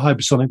hit by a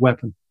hypersonic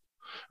weapon.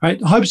 Right?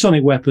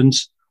 Hypersonic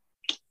weapons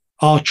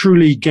are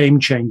truly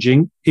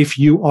game-changing if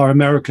you are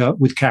America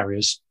with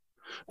carriers,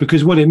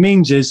 because what it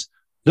means is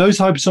those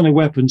hypersonic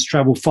weapons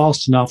travel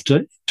fast enough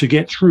to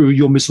get through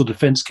your missile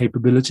defense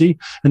capability,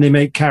 and they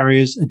make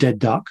carriers a dead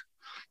duck.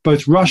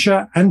 Both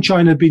Russia and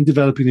China have been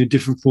developing in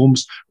different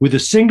forms with a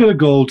singular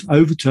goal to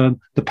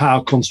overturn the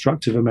power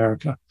construct of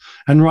America.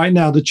 And right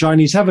now, the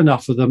Chinese have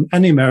enough of them,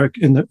 and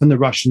the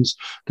Russians,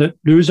 that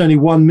there is only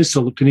one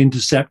missile that can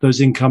intercept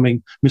those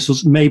incoming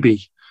missiles,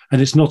 maybe.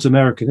 And it's not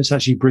American, it's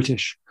actually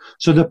British.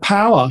 So the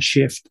power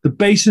shift, the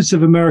basis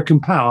of American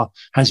power,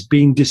 has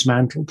been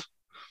dismantled.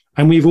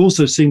 And we've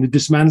also seen the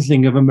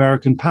dismantling of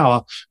American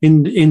power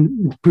in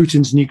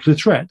Putin's nuclear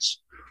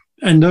threats.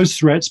 And those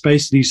threats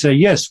basically say,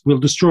 yes, we'll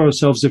destroy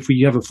ourselves if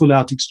we have a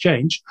full-out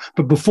exchange.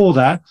 But before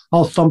that,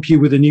 I'll thump you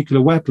with a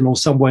nuclear weapon or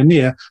somewhere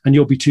near, and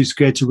you'll be too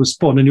scared to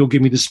respond, and you'll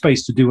give me the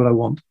space to do what I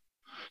want.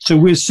 So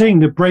we're seeing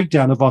the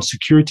breakdown of our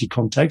security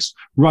context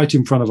right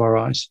in front of our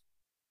eyes.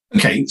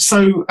 Okay,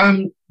 so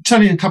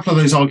turning a couple of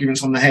those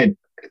arguments on the head,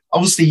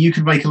 obviously you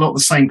could make a lot of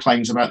the same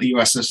claims about the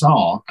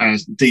USSR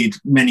as did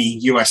many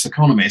US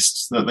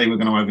economists, that they were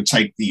going to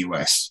overtake the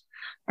US.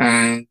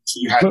 And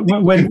you had...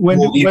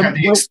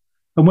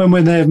 And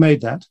when they have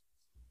made that?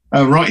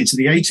 Right into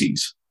the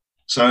 80s.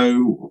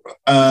 So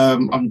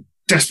I'm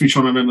desperately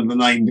trying to remember the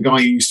name. The guy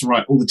who used to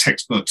write all the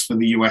textbooks for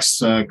the US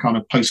kind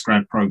of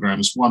postgrad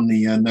programs won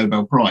the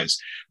Nobel Prize.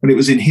 But it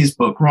was in his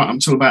book, right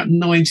until about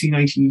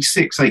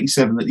 1986,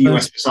 87, that the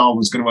USSR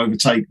was going to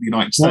overtake the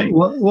United States.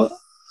 Well,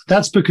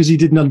 that's because he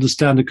didn't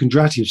understand the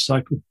Kondratiev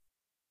cycle.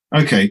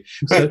 Okay.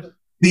 But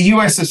the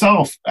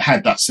USSR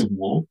had that civil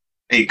war.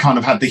 It kind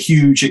of had the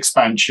huge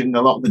expansion,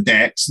 a lot of the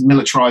debts,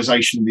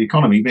 militarization of the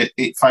economy, but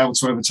it failed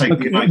to overtake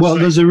the United States. Well,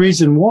 there's a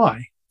reason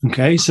why.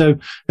 Okay, so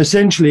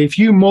essentially, if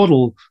you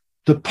model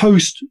the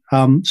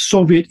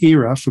post-Soviet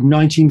era from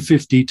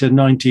 1950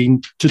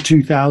 to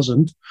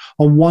 2000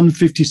 on one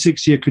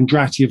 56-year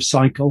Kondratiev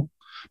cycle,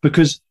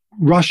 because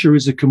Russia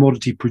is a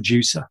commodity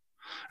producer.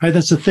 Right,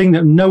 that's a thing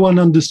that no one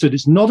understood.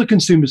 It's not a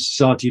consumer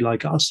society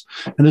like us.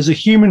 And there's a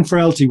human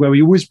frailty where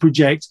we always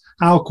project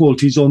our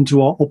qualities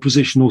onto our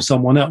opposition or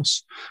someone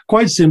else.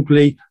 Quite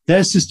simply,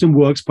 their system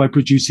works by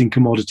producing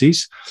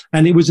commodities.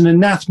 And it was an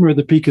anathema at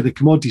the peak of the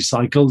commodity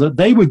cycle that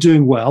they were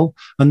doing well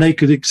and they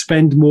could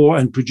expend more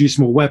and produce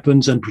more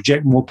weapons and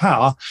project more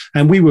power.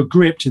 And we were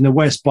gripped in the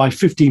West by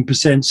 15%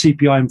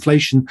 CPI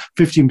inflation,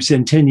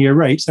 15% 10-year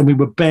rates, and we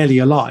were barely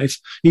alive,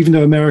 even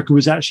though America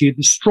was actually at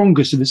the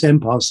strongest of its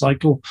empire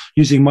cycle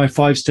using my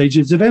 5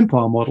 stages of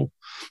empire model.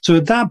 So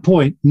at that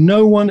point,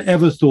 no one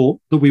ever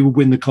thought that we would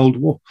win the Cold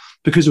War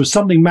because there was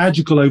something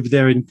magical over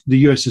there in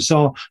the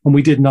USSR and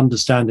we didn't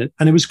understand it.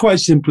 And it was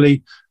quite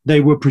simply, they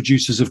were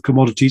producers of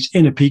commodities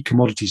in a peak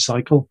commodity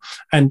cycle.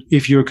 And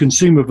if you're a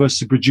consumer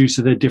versus a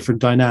producer, they're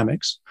different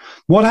dynamics.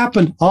 What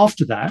happened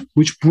after that,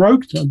 which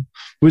broke them,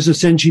 was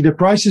essentially the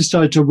prices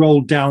started to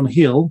roll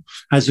downhill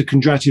as the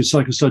contractive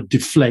cycle started to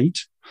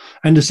deflate.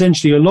 And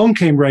essentially along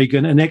came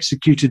Reagan and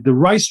executed the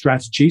right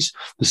strategies,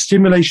 the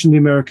stimulation of the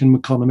American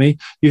economy.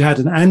 You had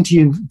an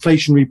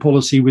anti-inflationary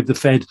policy with the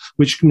Fed,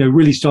 which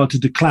really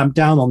started to clamp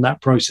down on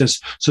that process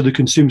so the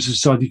consumer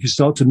society could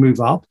start to move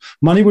up.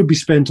 Money would be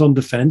spent on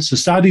defense. The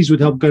Saudis would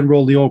help go and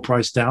roll the oil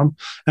price down.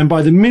 And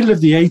by the middle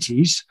of the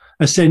 80s,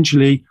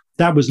 essentially,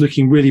 that was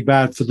looking really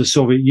bad for the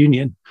Soviet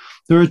Union.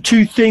 There are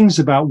 2 things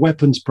about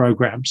weapons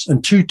programs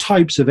and 2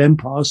 types of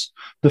empires.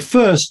 The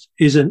first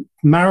is a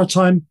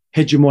maritime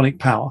hegemonic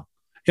power.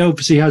 It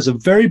obviously has a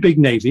very big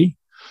navy,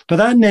 but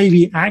that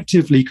navy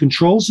actively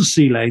controls the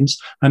sea lanes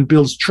and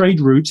builds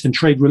trade routes and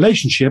trade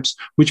relationships,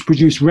 which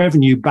produce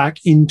revenue back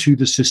into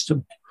the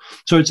system.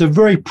 So it's a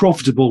very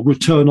profitable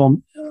return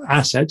on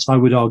assets, I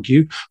would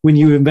argue, when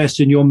you invest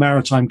in your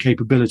maritime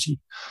capability.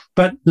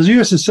 But the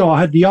USSR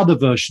had the other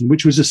version,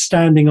 which was a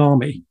standing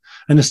army.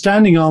 And a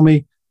standing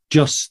army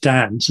just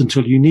stands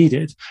until you need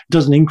it. It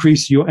doesn't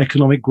increase your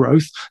economic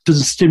growth,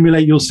 doesn't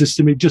stimulate your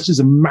system. It just is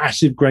a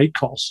massive, great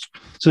cost.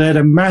 So they had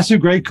a massive,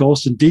 great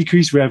cost and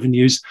decreased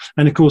revenues.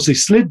 And of course, they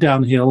slid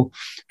downhill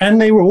and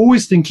they were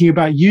always thinking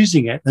about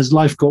using it as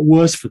life got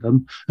worse for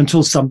them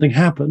until something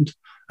happened.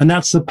 And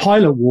that's the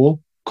pilot war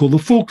called the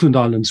Falkland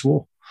Islands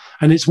War.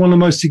 And it's one of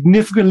the most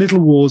significant little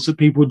wars that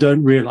people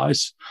don't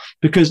realize,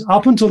 because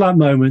up until that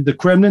moment, the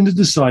Kremlin had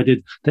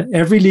decided that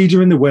every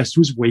leader in the West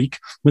was weak.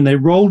 When they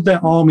rolled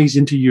their armies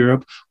into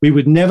Europe, we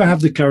would never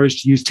have the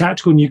courage to use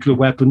tactical nuclear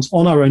weapons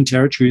on our own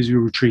territory as we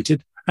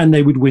retreated, and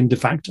they would win de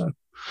facto.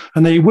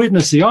 And they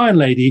witnessed the Iron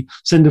Lady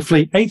send a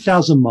fleet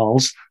 8,000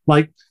 miles,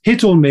 like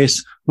hit or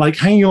miss, like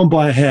hanging on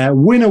by a hair,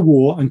 win a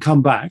war and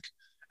come back.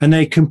 And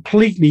they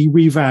completely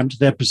revamped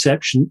their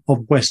perception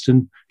of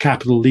Western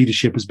capital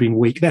leadership as being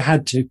weak. They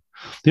had to.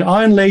 The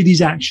Iron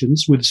Lady's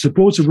actions, with the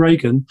support of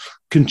Reagan,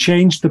 can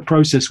change the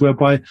process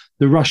whereby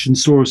the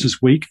Russians saw us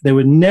as weak. They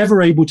were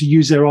never able to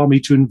use their army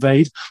to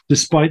invade,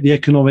 despite the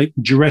economic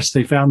duress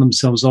they found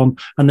themselves on,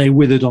 and they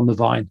withered on the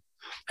vine.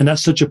 And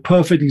that's such a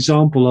perfect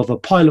example of a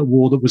pilot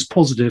war that was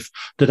positive,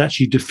 that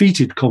actually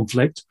defeated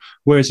conflict.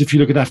 Whereas if you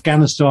look at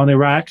Afghanistan,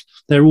 Iraq,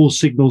 they're all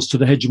signals to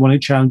the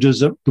hegemonic challengers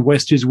that the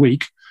West is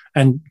weak,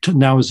 and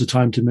now is the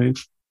time to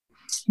move.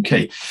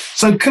 Okay,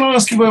 so can I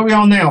ask you where we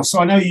are now? So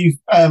I know you've,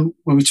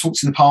 when we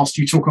talked in the past,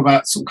 you talk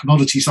about sort of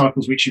commodity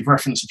cycles, which you've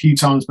referenced a few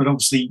times, but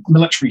obviously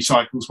military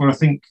cycles, where I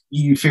think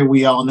you feel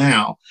we are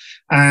now.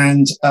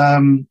 And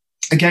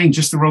again,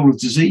 just the role of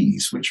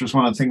disease, which was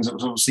one of the things that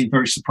was obviously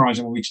very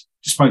surprising when we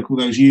spoke all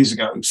those years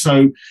ago.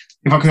 So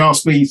if I could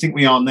ask where you think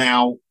we are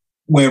now,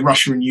 where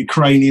Russia and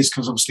Ukraine is,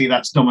 because obviously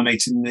that's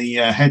dominating the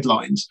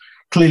headlines.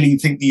 Clearly, you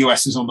think the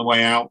US is on the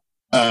way out,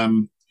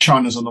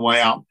 China's on the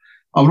way up.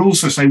 I would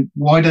also say,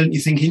 why don't you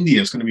think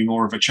India is going to be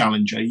more of a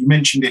challenger? You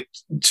mentioned it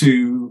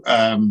to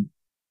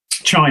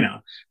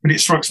China, but it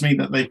strikes me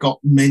that they've got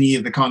many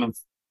of the kind of,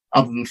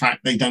 other than the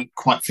fact they don't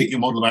quite fit your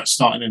model about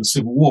starting in a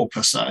civil war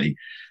per se,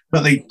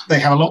 but they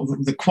have a lot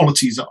of the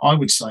qualities that I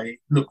would say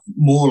look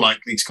more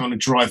likely to kind of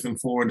drive them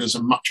forward as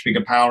a much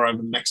bigger power over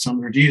the next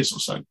 100 years or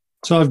so.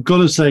 So I've got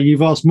to say,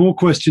 you've asked more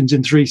questions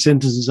in 3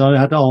 sentences than I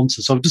had to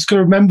answer. So I've just got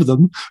to remember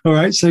them. All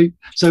right. So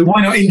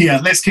why not India?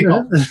 Let's kick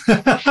off.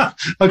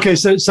 Okay.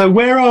 So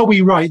where are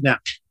we right now?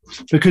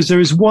 Because there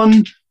is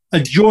one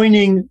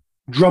adjoining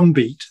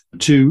drumbeat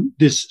to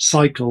this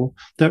cycle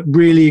that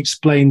really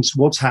explains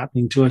what's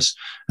happening to us.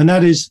 And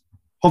that is,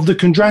 of the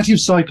contractive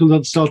cycle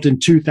that started in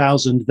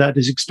 2000, that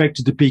is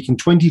expected to peak in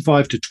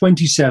 25 to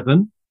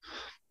 27.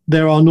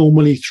 There are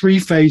normally 3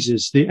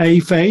 phases. The A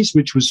phase,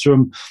 which was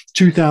from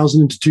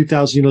 2000 to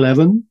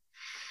 2011.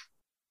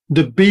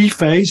 The B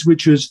phase,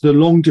 which was the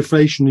long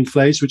deflationary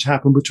phase, which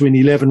happened between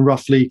 11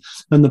 roughly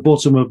and the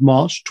bottom of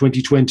March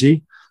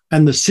 2020.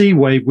 And the C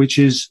wave, which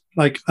is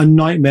like a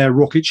nightmare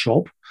rocket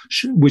shop,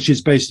 which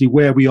is basically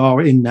where we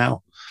are in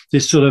now.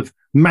 This sort of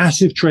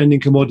massive trend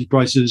in commodity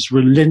prices,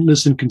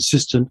 relentless and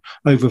consistent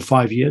over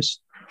 5 years.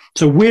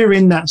 So we're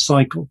in that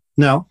cycle.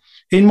 Now,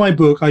 in my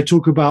book, I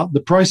talk about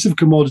the price of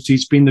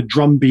commodities being the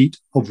drumbeat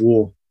of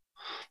war,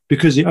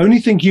 because the only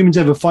thing humans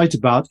ever fight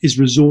about is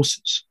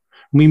resources.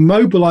 We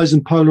mobilize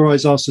and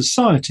polarize our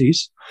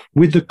societies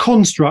with the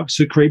constructs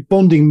that create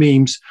bonding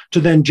memes to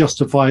then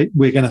justify,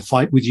 we're going to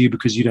fight with you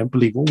because you don't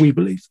believe what we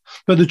believe.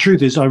 But the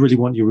truth is, I really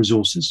want your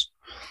resources.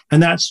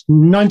 And that's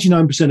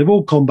 99% of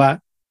all combat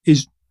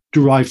is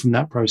derived from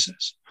that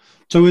process.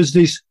 So as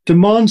this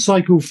demand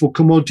cycle for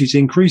commodities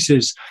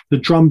increases, the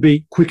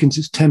drumbeat quickens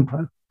its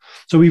tempo.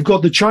 So we've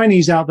got the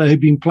Chinese out there who've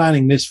been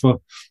planning this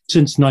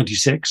since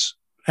 96,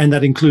 and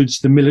that includes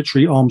the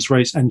military arms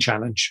race and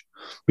challenge.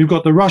 We've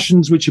got the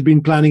Russians, which have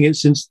been planning it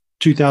since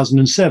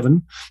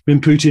 2007,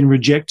 when Putin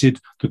rejected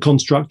the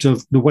construct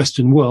of the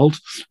Western world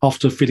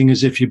after feeling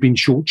as if you've been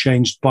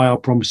shortchanged by our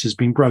promises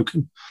being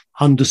broken,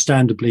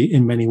 understandably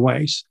in many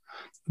ways.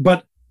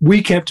 But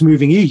we kept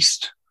moving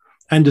east,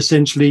 and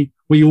essentially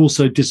we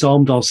also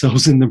disarmed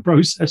ourselves in the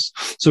process.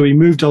 So we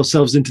moved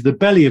ourselves into the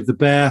belly of the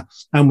bear,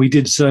 and we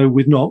did so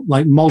with not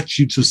like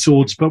multitudes of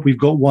swords, but we've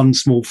got one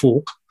small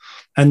fork.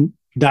 And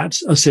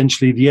that's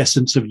essentially the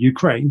essence of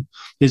Ukraine,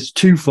 is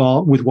too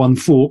far with one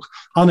fork,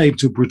 unable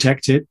to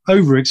protect it,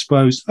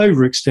 overexposed,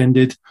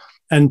 overextended.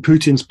 And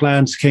Putin's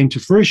plans came to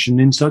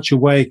fruition in such a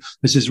way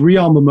as his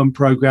rearmament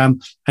program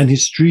and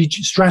his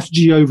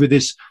strategy over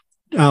this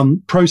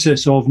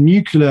process of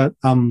nuclear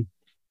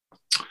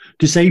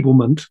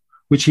disablement,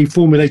 which he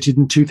formulated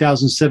in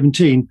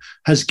 2017,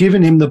 has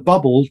given him the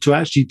bubble to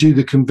actually do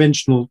the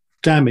conventional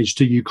damage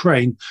to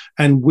Ukraine.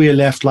 And we're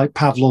left like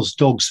Pavlov's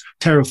dogs,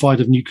 terrified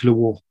of nuclear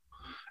war.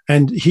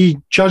 And he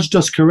judged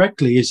us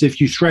correctly, as if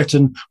you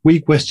threaten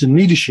weak Western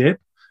leadership,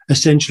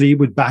 essentially it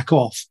would back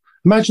off.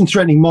 Imagine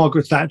threatening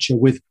Margaret Thatcher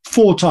with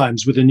 4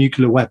 times with a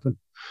nuclear weapon.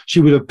 She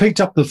would have picked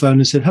up the phone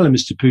and said, "Hello,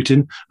 Mr.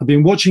 Putin, I've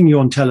been watching you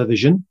on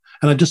television,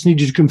 and I just need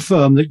you to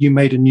confirm that you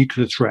made a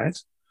nuclear threat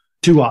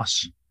to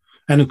us."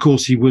 And of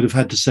course, he would have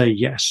had to say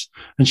yes.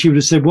 And she would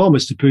have said, "Well,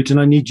 Mr. Putin,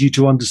 I need you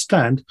to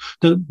understand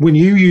that when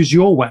you use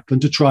your weapon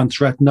to try and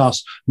threaten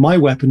us, my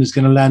weapon is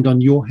going to land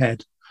on your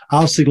head.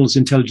 Our signals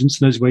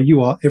intelligence knows where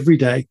you are every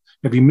day,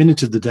 every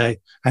minute of the day,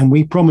 and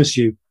we promise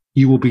you,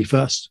 you will be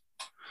first."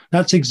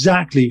 That's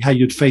exactly how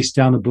you'd face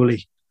down a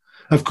bully.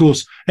 Of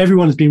course,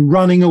 everyone has been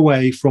running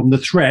away from the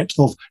threat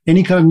of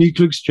any kind of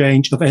nuclear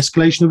exchange, of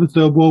escalation of a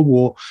Third World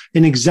War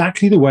in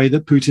exactly the way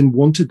that Putin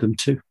wanted them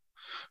to.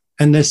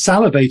 And they're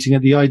salivating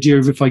at the idea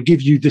of, if I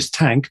give you this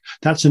tank,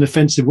 that's an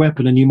offensive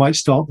weapon and you might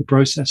start the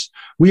process.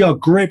 We are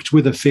gripped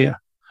with a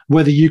fear.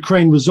 Whether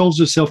Ukraine resolves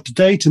itself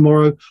today,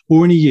 tomorrow,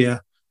 or in a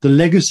year, the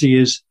legacy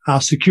is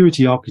our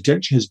security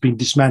architecture has been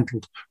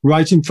dismantled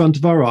right in front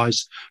of our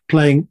eyes,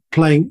 playing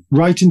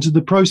right into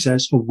the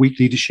process of weak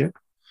leadership.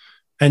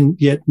 And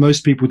yet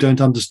most people don't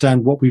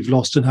understand what we've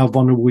lost and how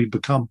vulnerable we've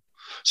become.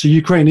 So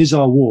Ukraine is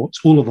our war.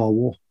 It's all of our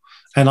war.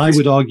 And I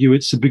would argue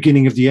it's the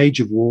beginning of the age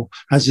of war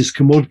as this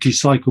commodity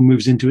cycle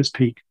moves into its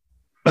peak.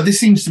 But this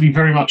seems to be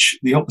very much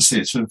the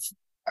opposite of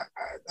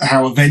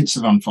how events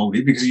have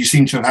unfolded, because you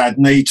seem to have had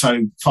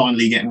NATO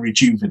finally getting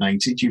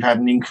rejuvenated. You've had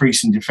an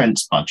increase in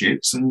defence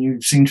budgets, and you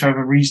seem to have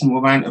a reasonable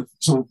amount of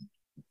sort of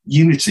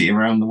unity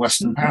around the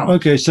Western power.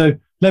 Okay, so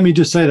let me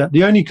just say that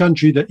the only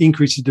country that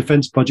increased its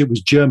defence budget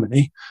was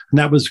Germany, and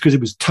that was because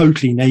it was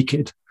totally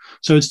naked.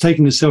 So it's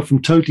taken itself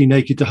from totally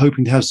naked to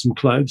hoping to have some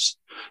clothes.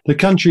 The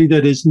country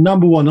that is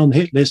number one on the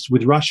hit list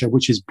with Russia,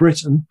 which is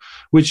Britain,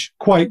 which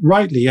quite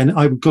rightly, and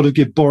I've got to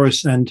give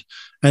Boris and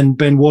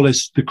Ben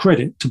Wallace the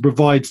credit to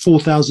provide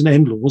 4,000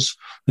 NLAWs.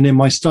 And in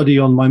my study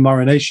on my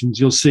marinations,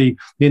 you'll see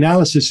the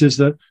analysis is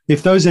that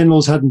if those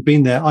NLAWs hadn't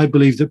been there, I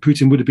believe that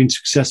Putin would have been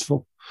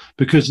successful,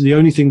 because the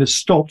only thing that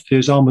stopped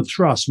those armored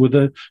thrusts were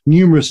the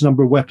numerous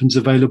number of weapons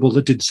available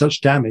that did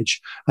such damage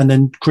and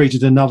then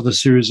created another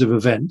series of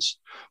events.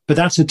 But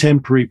that's a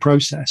temporary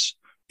process.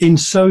 In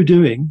so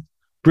doing,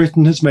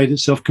 Britain has made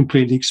itself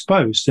completely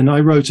exposed. And I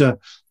wrote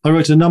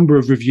a number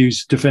of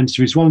reviews, defense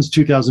reviews. One's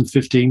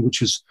 2015,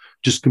 which was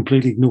just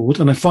completely ignored.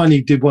 And I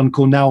finally did one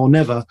called Now or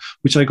Never,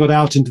 which I got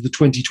out into the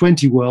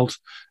 2020 world,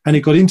 and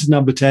it got into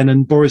number 10.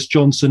 And Boris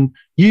Johnson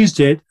used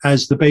it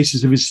as the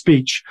basis of his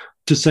speech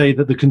to say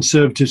that the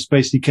Conservatives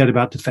basically cared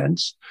about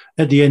defense.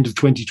 At the end of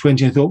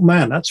 2020, I thought,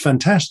 man, that's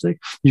fantastic.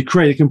 You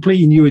create a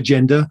completely new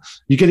agenda.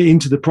 You get it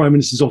into the Prime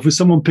Minister's office.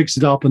 Someone picks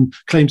it up and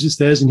claims it's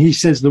theirs, and he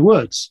says the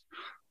words.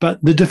 But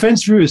the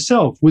defense review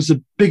itself was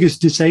the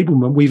biggest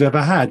disablement we've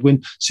ever had.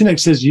 When Sunak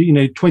says,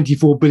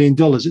 $24 billion,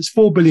 it's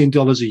 $4 billion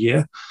a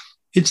year.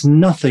 It's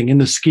nothing in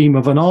the scheme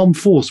of an armed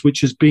force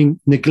which has been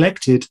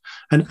neglected,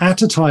 and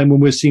at a time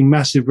when we're seeing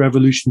massive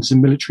revolutions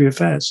in military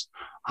affairs.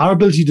 Our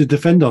ability to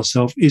defend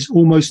ourselves is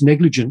almost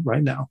negligent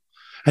right now.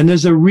 And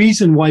there's a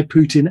reason why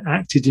Putin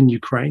acted in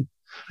Ukraine.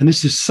 And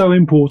this is so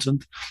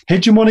important.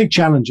 Hegemonic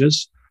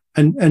challengers,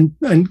 and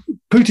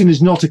Putin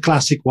is not a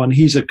classic one.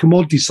 He's a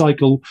commodity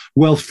cycle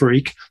wealth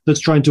freak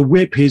that's trying to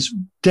whip his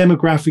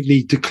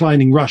demographically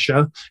declining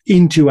Russia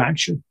into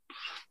action.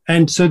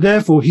 And so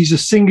therefore, he's a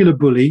singular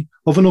bully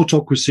of an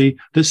autocracy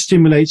that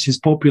stimulates his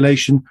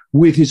population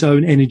with his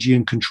own energy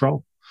and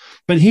control.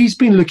 But he's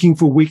been looking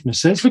for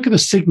weakness. Let's look at the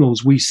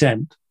signals we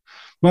sent.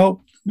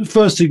 Well, the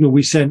first signal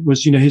we sent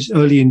was, his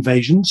early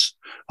invasions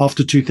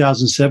after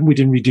 2007. We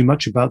didn't really do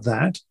much about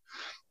that.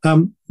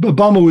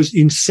 Obama was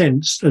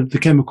incensed at the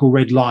chemical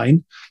red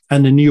line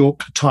and the New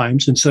York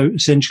Times. And so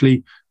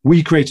essentially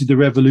we created the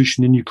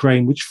revolution in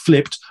Ukraine, which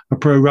flipped a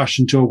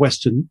pro-Russian to a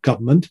Western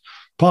government.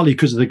 partly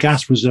because of the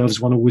gas reserves,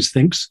 one always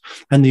thinks,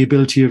 and the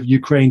ability of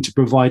Ukraine to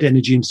provide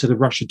energy instead of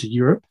Russia to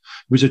Europe.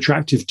 It was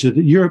attractive to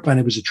Europe, and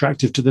it was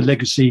attractive to the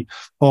legacy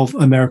of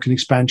American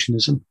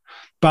expansionism.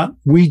 But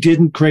we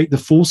didn't create the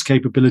force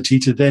capability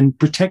to then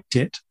protect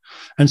it.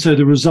 And so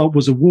the result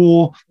was a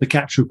war, the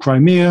capture of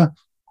Crimea.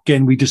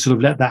 Again, we just sort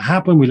of let that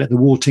happen. We let the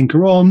war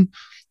tinker on.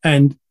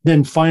 And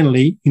then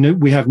finally,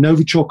 we have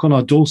Novichok on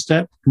our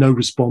doorstep, no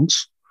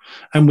response.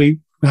 And we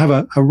have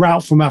a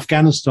route from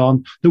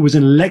Afghanistan that was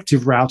an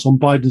elective route on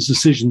Biden's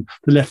decision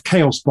that left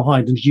chaos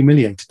behind and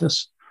humiliated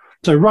us.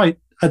 So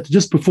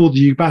just before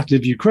the battle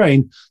of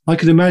Ukraine, I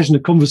could imagine a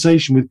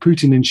conversation with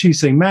Putin and Xi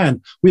saying,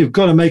 man, we have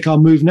got to make our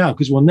move now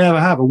because we'll never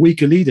have a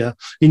weaker leader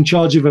in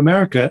charge of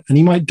America, and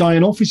he might die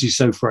in office, he's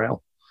so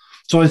frail.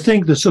 So I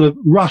think the sort of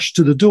rush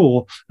to the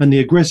door and the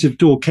aggressive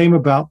door came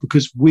about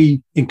because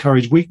we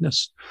encouraged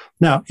weakness.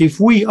 Now, if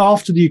we,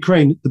 after the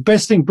Ukraine, the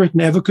best thing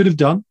Britain ever could have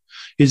done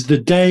is the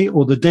day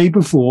or the day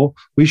before,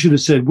 we should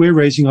have said, we're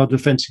raising our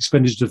defense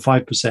expenditure to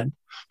 5%,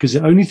 because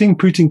the only thing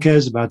Putin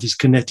cares about is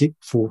kinetic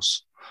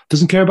force.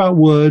 Doesn't care about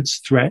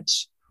words,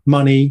 threats,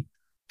 money,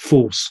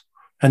 force.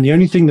 And the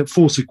only thing that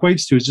force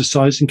equates to is the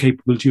size and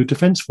capability of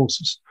defense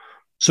forces.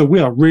 So we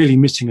are really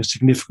missing a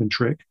significant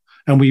trick.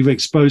 And we've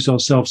exposed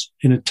ourselves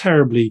in a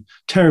terribly,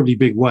 terribly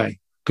big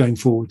way going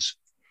forwards.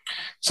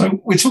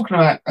 So we're talking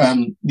about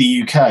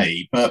the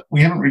UK, but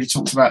we haven't really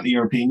talked about the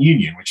European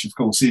Union, which of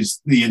course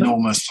is the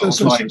enormous...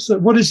 So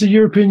what is the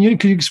European Union?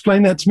 Can you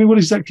explain that to me? What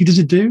exactly does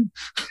it do?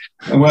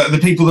 Well, the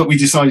people that we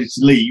decided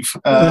to leave,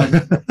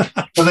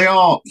 but they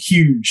are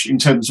huge in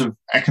terms of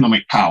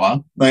economic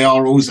power. They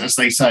are always, as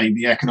they say,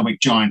 the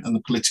economic giant and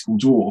the political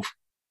dwarf.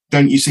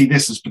 Don't you see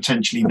this as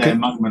potentially their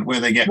moment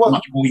where they get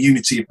much more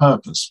unity of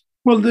purpose?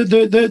 Well,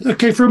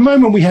 okay, for a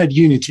moment we had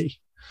unity.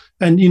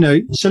 And,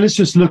 so let's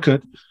just look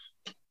at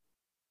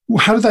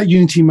how did that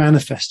unity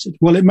manifested?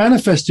 Well, it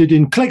manifested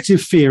in collective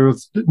fear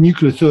of the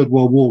nuclear third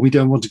world war. We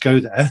don't want to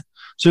go there.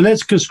 So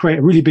let's just create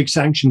a really big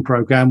sanction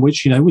program,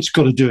 which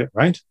got to do it,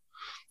 right?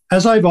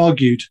 As I've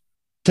argued,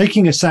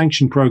 taking a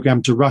sanction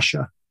program to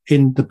Russia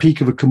in the peak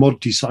of a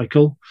commodity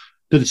cycle,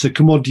 that it's a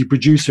commodity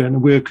producer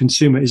and we're a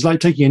consumer, is like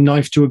taking a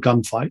knife to a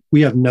gunfight.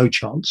 We have no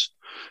chance.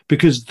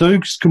 Because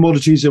those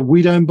commodities that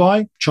we don't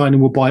buy, China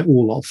will buy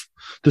all of.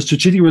 The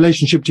strategic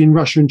relationship between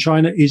Russia and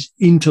China is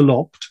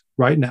interlocked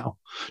right now.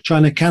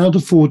 China cannot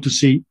afford to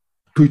see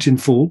Putin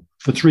fall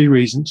for three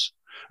reasons.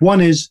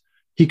 One is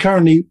he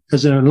currently,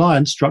 as an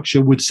alliance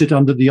structure, would sit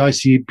under the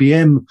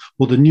ICBM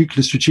or the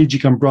nuclear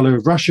strategic umbrella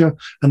of Russia,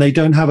 and they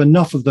don't have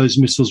enough of those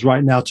missiles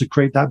right now to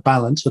create that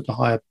balance at the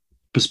higher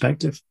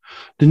perspective.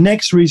 The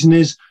next reason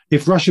is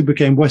if Russia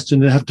became Western,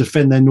 they'd have to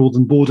defend their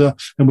northern border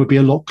and would be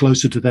a lot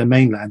closer to their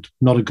mainland.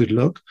 Not a good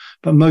look.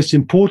 But most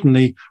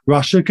importantly,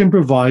 Russia can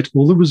provide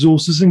all the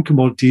resources and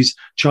commodities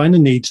China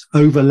needs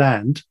over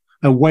land,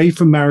 away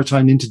from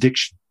maritime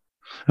interdiction.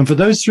 And for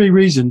those three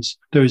reasons,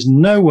 there is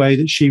no way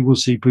that Xi will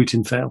see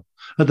Putin fail.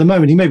 At the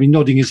moment, he may be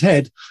nodding his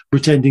head,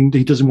 pretending that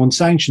he doesn't want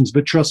sanctions,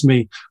 but trust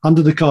me,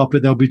 under the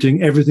carpet, they'll be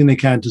doing everything they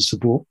can to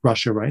support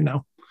Russia right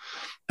now.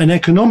 And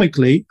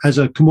economically, as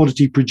a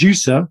commodity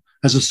producer,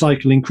 as a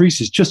cycle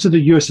increases, just as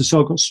the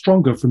USSR got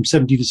stronger from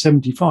 70 to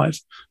 75,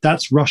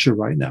 that's Russia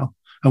right now.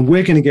 And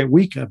we're going to get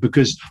weaker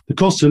because the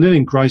cost of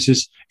living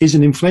crisis is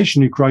an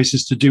inflationary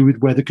crisis to do with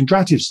where the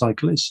contractive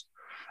cycle is.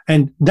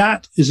 And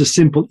that is a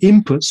simple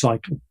input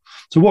cycle.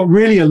 So what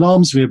really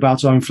alarms me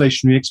about our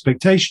inflationary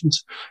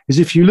expectations is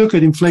if you look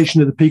at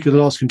inflation at the peak of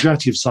the last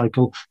contractive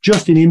cycle,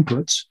 just in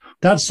inputs,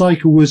 that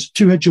cycle was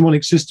two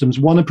hegemonic systems,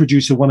 one a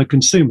producer, one a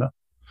consumer.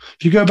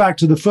 If you go back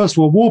to the First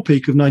World War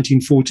peak of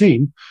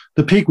 1914,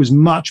 the peak was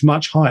much,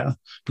 much higher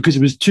because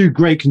it was two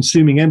great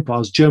consuming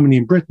empires, Germany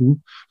and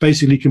Britain,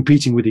 basically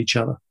competing with each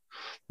other.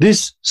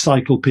 This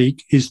cycle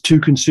peak is two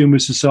consumer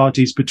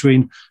societies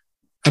between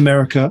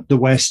America, the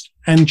West,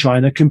 and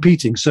China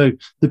competing. So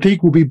the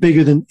peak will be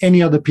bigger than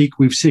any other peak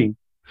we've seen.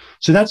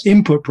 So that's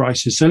input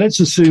prices. So let's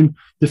assume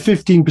the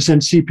 15%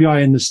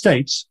 CPI in the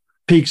States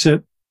peaks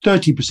at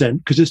 30%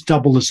 because it's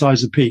double the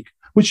size of peak,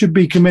 which should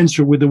be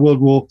commensurate with the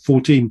World War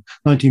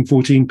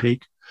 1914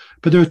 peak.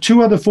 But there are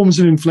two other forms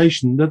of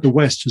inflation that the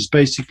West is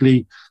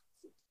basically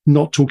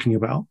not talking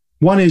about.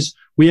 One is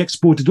we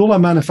exported all our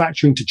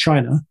manufacturing to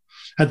China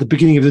at the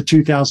beginning of the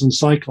 2000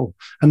 cycle.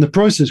 And the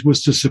process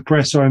was to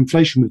suppress our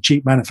inflation with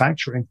cheap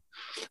manufacturing.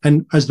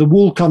 And as the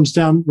wall comes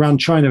down around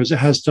China, as it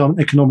has done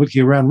economically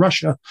around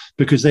Russia,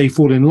 because they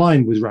fall in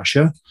line with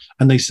Russia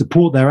and they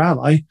support their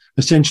ally,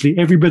 essentially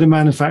every bit of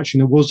manufacturing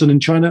that was done in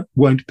China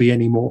won't be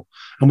anymore.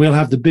 And we'll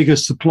have the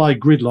biggest supply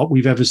gridlock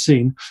we've ever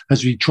seen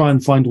as we try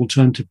and find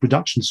alternative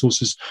production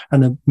sources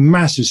and a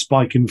massive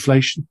spike in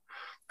inflation.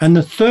 And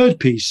the third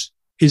piece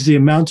is the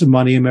amount of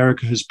money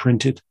America has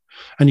printed.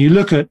 And you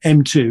look at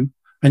M2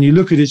 and you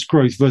look at its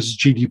growth versus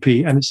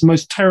GDP, and it's the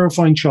most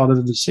terrifying chart I've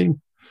ever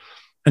seen.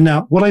 And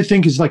now what I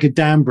think is like a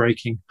dam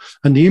breaking,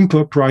 and the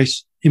input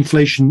price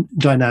inflation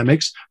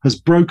dynamics has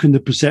broken the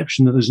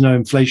perception that there's no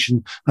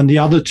inflation, and the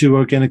other two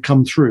are going to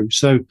come through.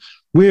 So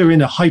we're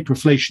in a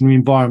hyperinflationary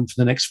environment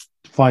for the next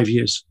 5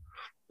 years.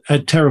 a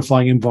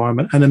terrifying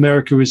environment, and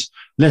America is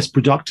less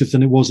productive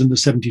than it was in the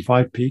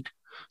 75 peak.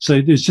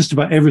 So there's just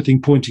about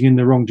everything pointing in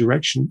the wrong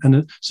direction,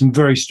 and some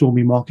very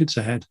stormy markets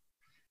ahead.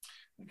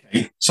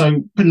 Okay,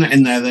 so putting that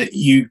in there, that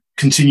you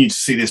continue to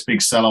see this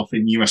big sell-off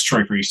in US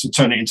Treasuries, to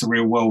turn it into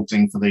real world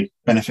thing for the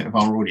benefit of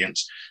our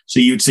audience. So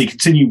you would see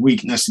continued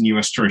weakness in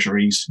US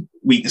Treasuries,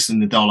 weakness in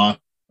the dollar,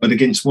 but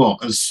against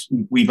what? As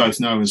we both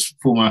know as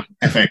former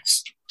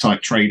FX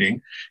type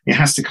trading, it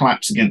has to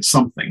collapse against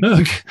something.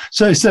 Okay.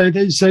 So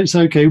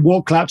okay.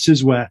 What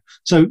collapses where?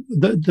 So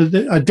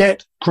a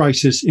debt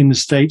crisis in the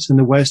States and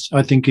the West,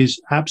 I think, is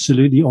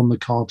absolutely on the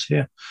cards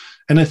here.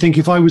 And I think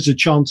if I was a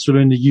chancellor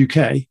in the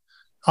UK,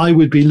 I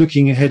would be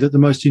looking ahead at the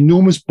most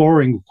enormous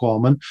borrowing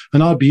requirement,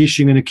 and I'd be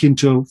issuing an akin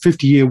to a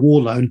 50-year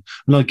war loan,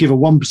 and I'd give a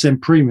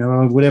 1% premium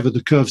or whatever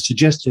the curve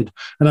suggested.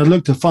 And I'd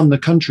look to fund the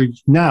country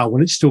now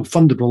when it's still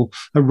fundable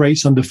at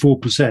rates under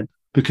 4%.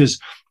 Because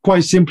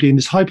quite simply, in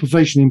this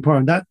hyperinflation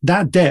environment,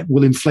 that debt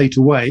will inflate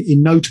away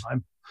in no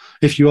time.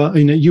 If you are,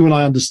 you and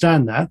I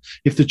understand that.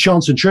 If the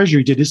Chancellor and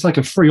Treasury did, it's like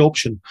a free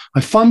option. I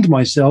fund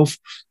myself,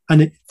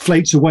 and it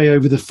inflates away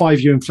over the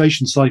 5-year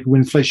inflation cycle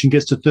when inflation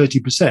gets to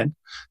 30%.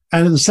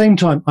 And at the same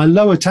time, I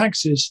lower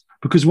taxes,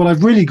 because what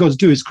I've really got to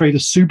do is create a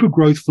super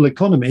growthful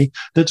economy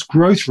that's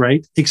growth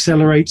rate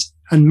accelerates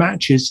and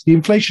matches the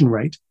inflation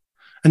rate.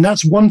 And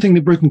that's one thing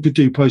that Britain could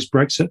do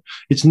post-Brexit.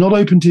 It's not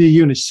open to the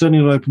EU, and it's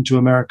certainly not open to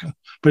America,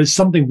 but it's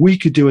something we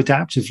could do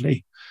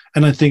adaptively.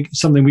 And I think it's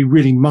something we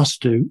really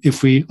must do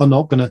if we are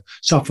not going to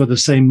suffer the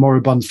same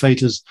moribund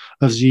fate as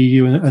the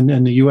EU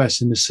and the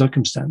US in this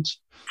circumstance.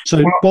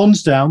 So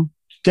bonds down,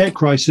 debt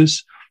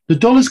crisis. The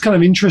dollar's kind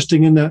of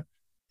interesting in that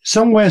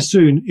somewhere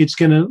soon it's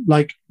going to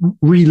like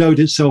reload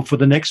itself for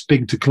the next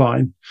big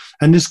decline.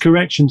 And this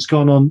correction's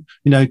gone on,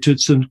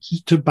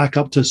 to back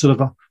up to sort of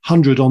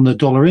 100 on the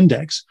dollar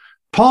index.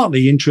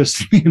 Partly,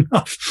 interestingly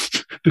enough,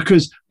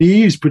 because the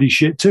EU is pretty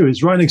shit too.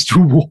 It's right next to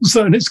a war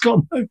zone. It's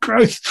got no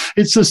growth.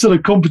 It's a sort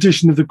of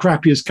competition of the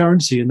crappiest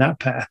currency in that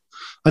pair.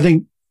 I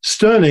think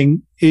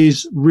sterling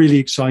is really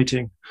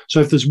exciting. So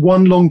if there's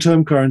one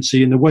long-term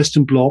currency in the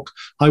Western bloc,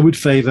 I would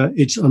favor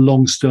it's a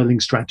long sterling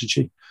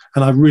strategy.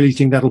 And I really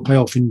think that'll pay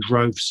off in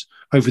droves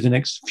over the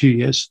next few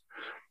years.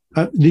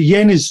 The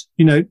yen is,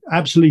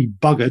 absolutely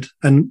buggered,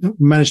 and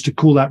managed to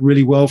cool that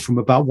really well from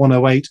about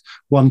 108,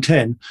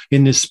 110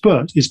 in this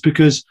spurt, is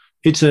because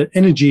it's an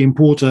energy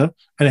importer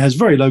and it has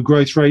very low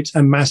growth rates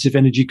and massive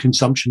energy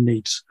consumption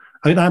needs.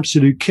 An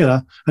absolute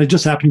killer. And it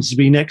just happens to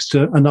be next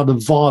to another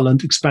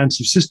violent,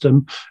 expansive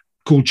system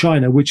called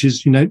China, which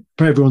is,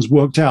 everyone's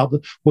worked out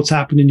that what's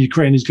happened in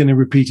Ukraine is going to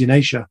repeat in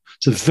Asia.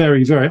 It's a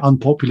very, very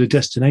unpopular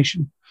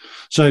destination.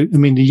 So,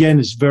 the yen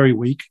is very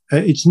weak.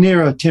 It's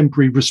near a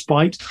temporary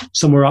respite,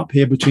 somewhere up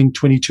here between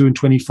 22 and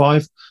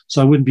 25.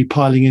 So I wouldn't be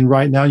piling in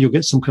right now. You'll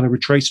get some kind of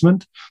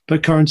retracement.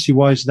 But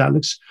currency-wise, that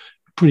looks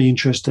pretty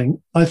interesting.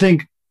 I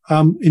think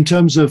in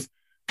terms of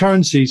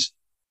currencies,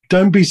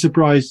 don't be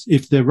surprised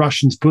if the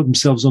Russians put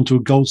themselves onto a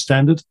gold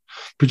standard,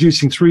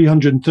 producing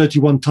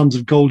 331 tons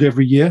of gold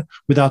every year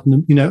without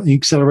an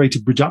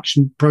accelerated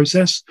production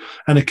process,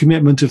 and a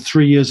commitment of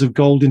 3 years of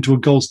gold into a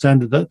gold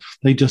standard that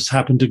they just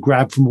happen to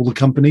grab from all the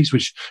companies,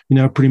 which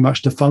are pretty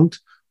much defunct.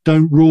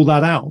 Don't rule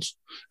that out.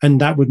 And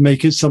that would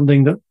make it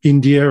something that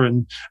India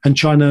and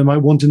China might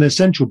want in their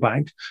central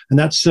bank. And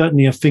that's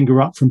certainly a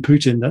finger up from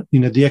Putin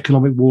that, the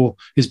economic war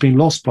is being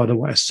lost by the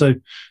West. So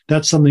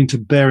that's something to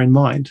bear in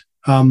mind.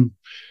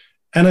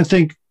 And I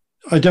think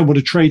I don't want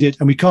to trade it,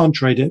 and we can't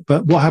trade it,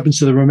 but what happens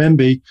to the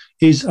renminbi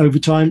is over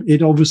time,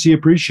 it obviously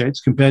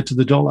appreciates compared to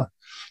the dollar,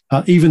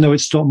 even though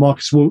its stock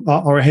markets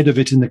are ahead of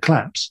it in the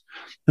collapse.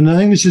 And I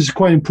think this is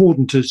quite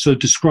important to sort of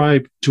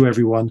describe to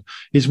everyone,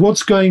 is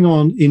what's going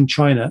on in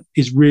China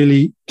is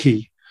really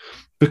key.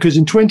 Because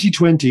in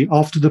 2020,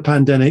 after the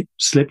pandemic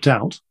slipped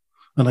out,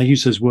 and I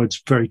use those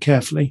words very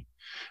carefully,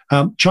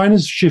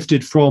 China's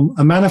shifted from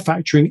a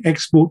manufacturing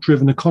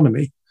export-driven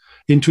economy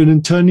into an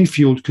internally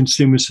fueled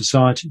consumer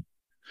society.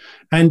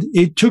 And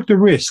it took the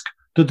risk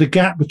that the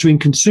gap between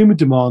consumer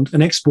demand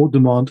and export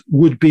demand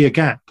would be a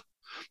gap,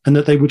 and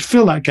that they would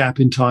fill that gap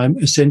in time,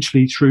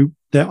 essentially through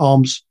their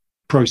arms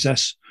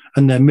process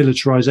and their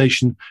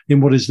militarization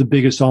in what is the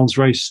biggest arms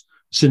race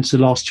since the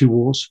last two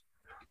wars.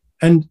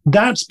 And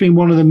that's been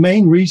one of the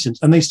main reasons.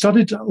 And they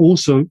started to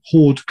also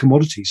hoard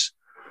commodities.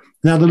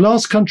 Now, the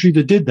last country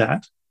that did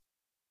that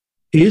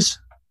is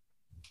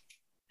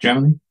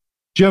Germany.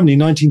 Germany,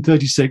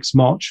 1936,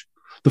 March,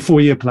 the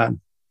 4-year plan.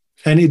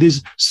 And it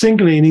is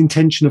singly an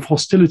intention of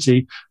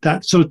hostility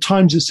that sort of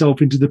times itself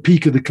into the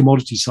peak of the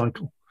commodity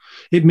cycle.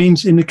 It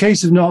means in the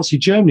case of Nazi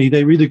Germany,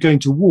 they were either going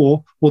to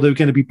war or they were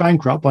going to be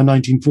bankrupt by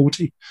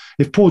 1940.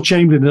 If poor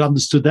Chamberlain had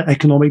understood that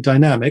economic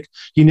dynamic,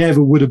 he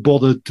never would have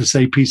bothered to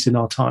say peace in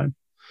our time.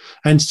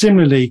 And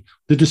similarly,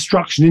 the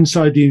destruction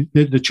inside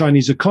the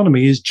Chinese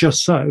economy is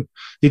just so.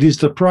 It is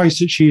the price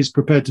that she is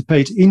prepared to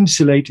pay to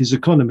insulate his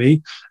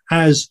economy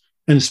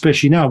and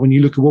especially now, when you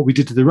look at what we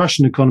did to the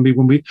Russian economy,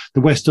 when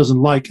the West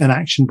doesn't like an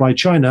action by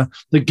China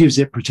that gives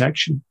it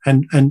protection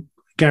and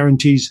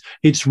guarantees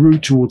its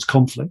route towards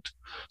conflict.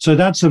 So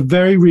that's a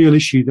very real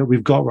issue that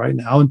we've got right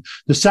now. And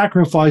the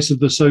sacrifice of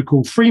the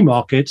so-called free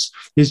markets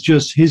is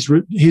just his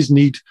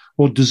need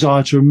or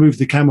desire to remove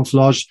the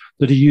camouflage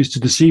that he used to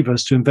deceive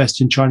us to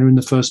invest in China in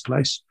the first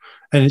place.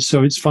 And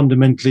it's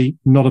fundamentally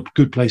not a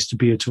good place to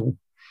be at all.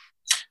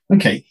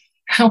 Okay.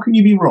 How can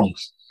you be wrong?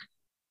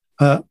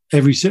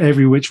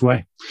 Every which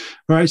way.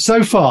 All right.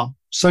 So far,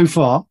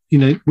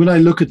 when I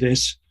look at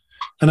this,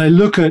 and I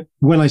look at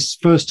when I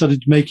first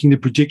started making the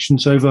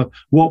predictions over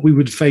what we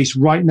would face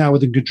right now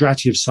with the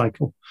Kondratiev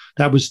cycle,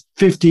 that was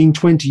 15,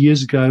 20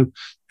 years ago,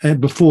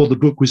 before the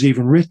book was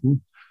even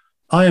written,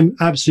 I am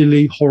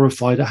absolutely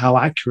horrified at how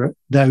accurate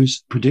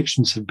those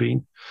predictions have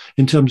been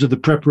in terms of the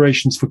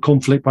preparations for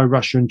conflict by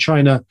Russia and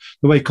China,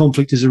 the way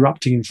conflict is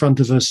erupting in front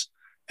of us.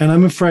 And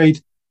I'm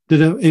afraid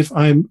that if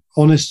I'm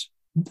honest,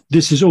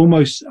 this is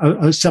almost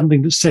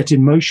something that's set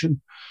in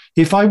motion.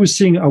 If I was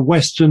seeing a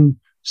Western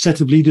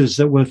set of leaders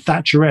that were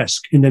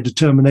Thatcher-esque in their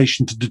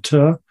determination to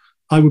deter,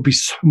 I would be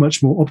so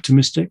much more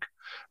optimistic.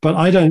 But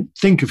I don't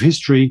think of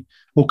history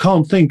or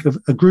can't think of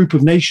a group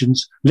of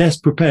nations less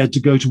prepared to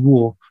go to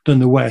war than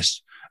the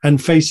West,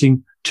 and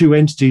facing two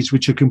entities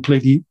which are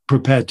completely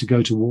prepared to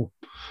go to war.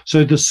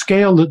 So the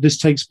scale that this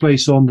takes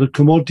place on, the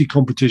commodity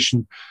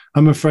competition,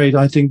 I'm afraid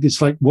I think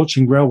it's like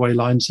watching railway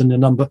lines and the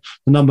number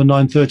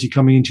 930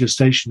 coming into your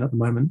station at the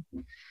moment.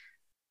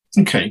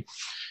 Okay.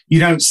 You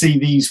don't see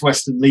these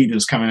Western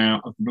leaders coming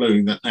out of the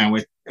blue that now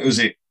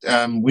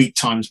weak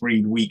times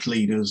breed weak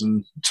leaders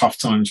and tough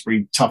times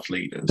breed tough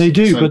leaders. They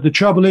do, but the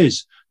trouble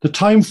is the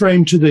time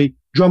frame to the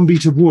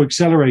drumbeat of war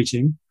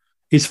accelerating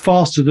is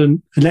faster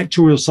than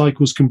electoral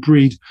cycles can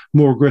breed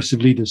more aggressive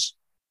leaders.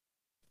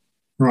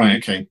 Right,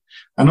 okay.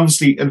 And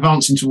obviously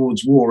advancing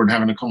towards war and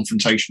having a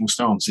confrontational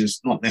stance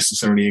is not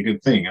necessarily a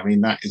good thing. I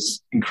mean, that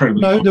is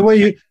incredibly... No, the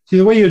way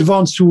you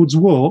advance towards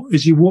war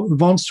is you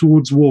advance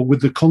towards war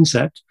with the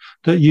concept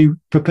that you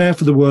prepare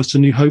for the worst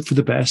and you hope for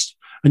the best,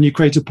 and you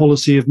create a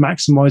policy of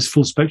maximized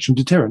full spectrum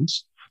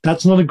deterrence.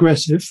 That's not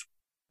aggressive,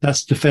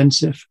 that's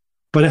defensive,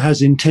 but it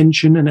has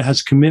intention and it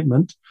has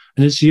commitment,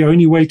 and it's the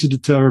only way to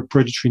deter a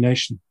predatory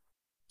nation.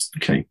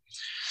 Okay.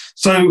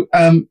 So,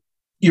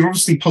 you're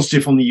obviously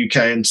positive on the UK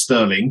and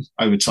sterling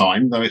over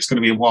time, though it's going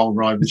to be a wild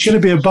ride. It's going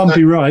to be a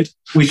bumpy ride.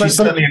 Which is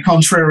certainly a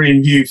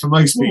contrarian view for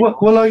most people.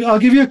 Well, I'll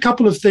give you a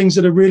couple of things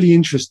that are really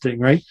interesting,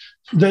 right?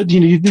 That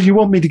you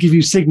want me to give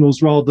you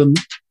signals rather than,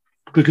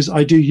 because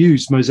I do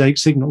use mosaic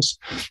signals.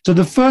 So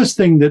the first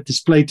thing that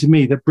displayed to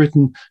me that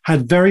Britain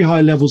had very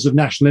high levels of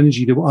national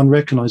energy that were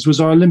unrecognized was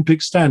our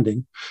Olympic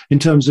standing in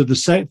terms of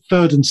the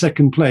third and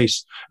second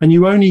place. And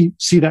you only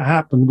see that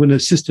happen when a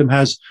system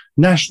has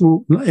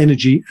national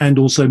energy and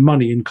also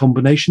money in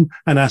combination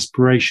and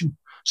aspiration.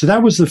 So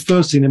that was the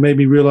first thing that made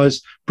me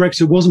realize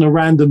Brexit wasn't a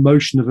random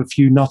motion of a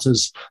few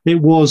nutters.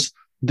 It was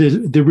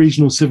the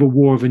regional civil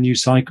war of a new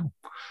cycle.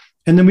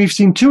 And then we've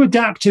seen two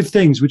adaptive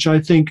things, which I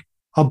think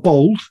are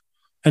bold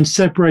and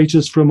separate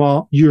us from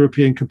our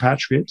European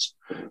compatriots.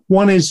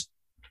 One is,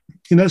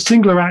 in a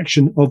singular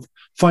action of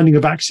finding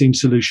a vaccine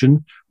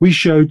solution, we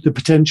showed the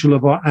potential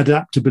of our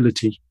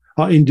adaptability,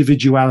 our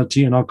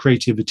individuality, and our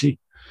creativity.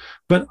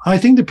 But I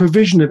think the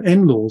provision of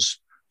NLAWs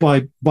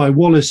by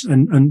Wallace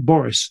and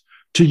Boris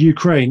to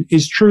Ukraine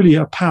is truly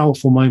a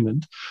powerful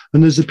moment.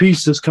 And there's a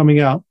piece that's coming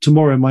out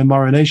tomorrow in my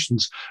Murray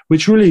Nations,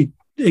 which really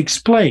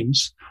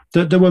explains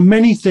that there were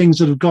many things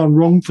that have gone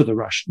wrong for the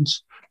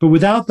Russians. But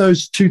without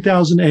those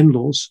 2,000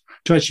 NLAWs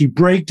to actually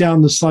break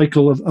down the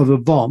cycle of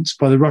advance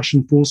by the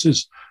Russian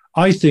forces,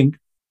 I think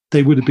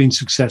they would have been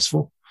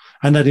successful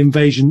and that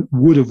invasion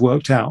would have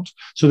worked out.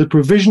 So the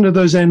provision of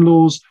those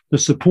NLAWs, the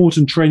support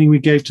and training we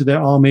gave to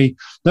their army,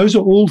 those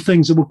are all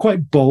things that were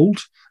quite bold,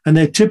 and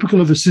they're typical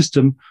of a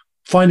system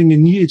finding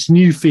its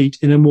new feet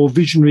in a more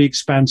visionary,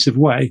 expansive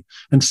way.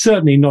 And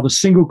certainly not a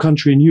single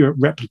country in Europe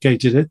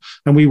replicated it,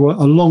 and we were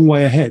a long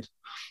way ahead.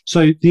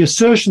 So the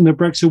assertion that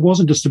Brexit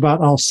wasn't just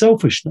about our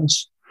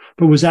selfishness,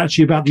 but was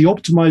actually about the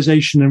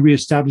optimization and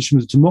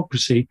reestablishment of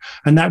democracy,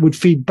 and that would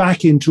feed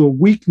back into a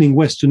weakening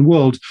Western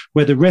world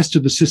where the rest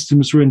of the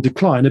systems were in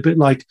decline, a bit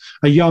like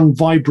a young,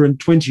 vibrant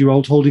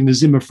 20-year-old holding the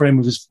Zimmer frame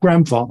of his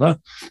grandfather.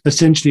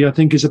 Essentially, I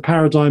think is a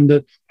paradigm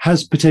that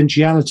has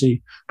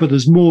potentiality, but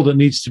there's more that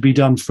needs to be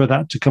done for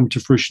that to come to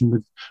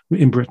fruition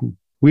in Britain.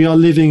 We are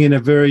living in a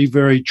very,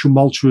 very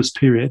tumultuous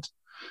period.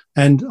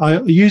 And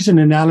I use an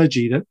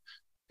analogy that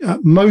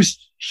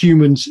most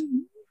humans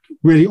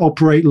really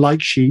operate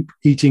like sheep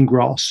eating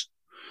grass.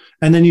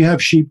 And then you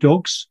have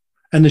sheepdogs,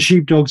 and the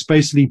sheepdogs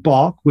basically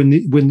bark when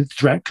the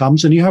threat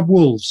comes, and you have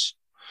wolves.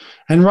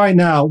 And right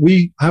now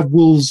we have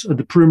wolves at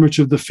the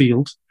perimeter of the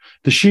field.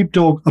 The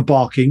sheepdog are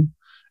barking,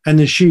 and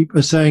the sheep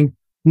are saying,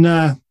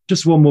 nah,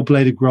 just one more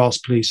blade of grass,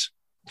 please.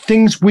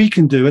 Things we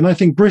can do. And I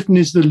think Britain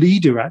is the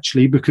leader,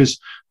 actually, because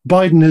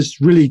Biden has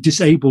really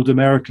disabled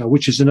America,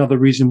 which is another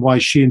reason why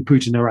she and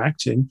Putin are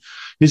acting,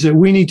 is that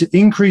we need to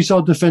increase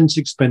our defense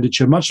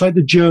expenditure, much like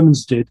the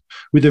Germans did,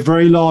 with a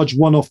very large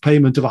one-off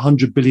payment of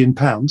 £100 billion,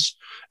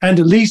 and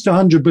at least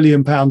 £100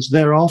 billion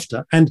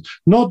thereafter. And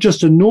not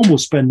just a normal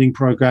spending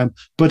program,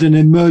 but an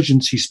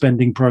emergency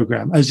spending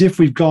program, as if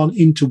we've gone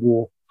into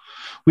war.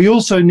 We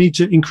also need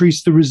to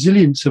increase the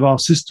resilience of our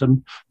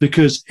system,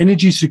 because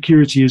energy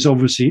security is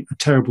obviously a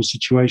terrible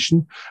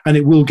situation and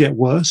it will get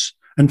worse.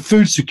 And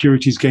food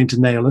security is going to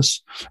nail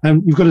us.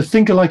 And you've got to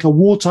think of like a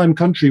wartime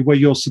country where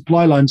your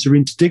supply lines are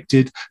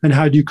interdicted, and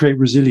how do you create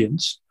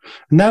resilience?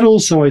 And that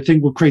also, I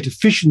think, will create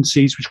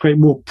efficiencies, which create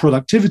more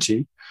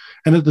productivity.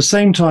 And at the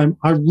same time,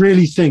 I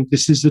really think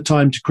this is the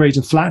time to create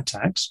a flat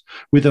tax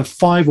with a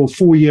 5 or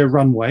 4 year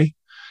runway.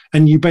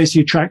 And you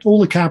basically attract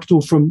all the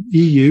capital from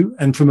EU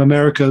and from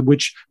America,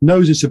 which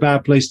knows it's a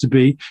bad place to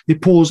be.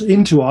 It pours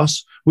into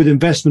us with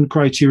investment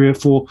criteria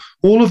for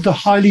all of the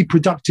highly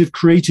productive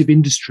creative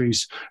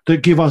industries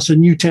that give us a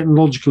new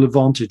technological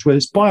advantage, whether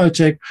it's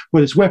biotech,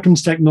 whether it's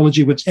weapons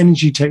technology, whether it's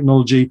energy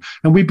technology.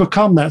 And we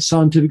become that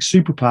scientific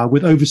superpower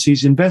with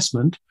overseas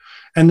investment.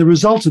 And the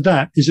result of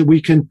that is that we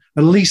can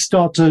at least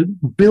start to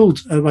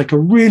build like a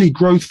really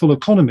growthful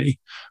economy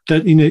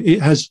that,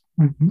 it has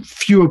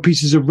fewer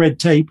pieces of red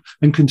tape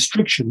and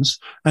constrictions.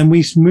 And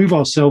we move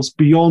ourselves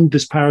beyond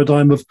this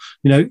paradigm of,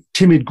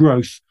 timid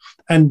growth.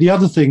 And the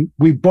other thing,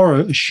 we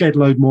borrow a shed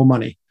load more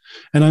money.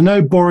 And I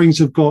know borrowings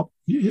have got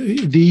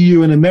the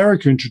EU and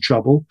America into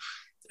trouble,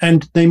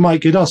 and they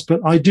might get us.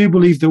 But I do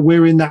believe that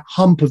we're in that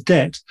hump of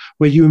debt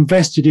where you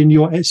invested in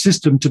your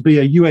system to be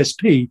a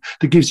USP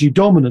that gives you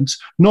dominance,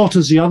 not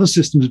as the other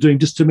systems are doing,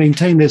 just to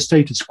maintain their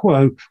status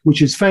quo,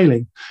 which is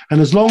failing. And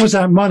as long as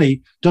that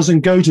money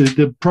doesn't go to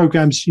the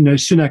programs,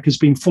 Sunak has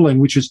been following,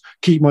 which is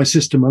keep my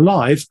system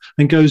alive,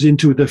 and goes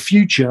into the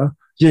future,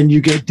 then you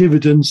get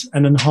dividends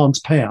and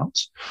enhanced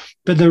payouts.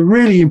 But the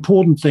really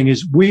important thing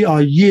is we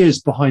are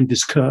years behind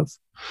this curve.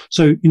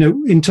 So,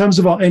 in terms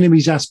of our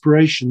enemy's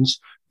aspirations,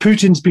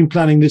 Putin's been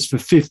planning this for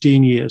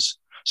 15 years.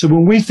 So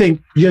when we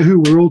think, yahoo,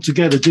 we're all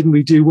together, didn't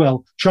we do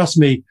well? Trust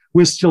me,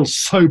 we're still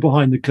so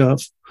behind the curve.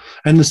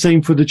 And the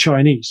same for the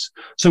Chinese.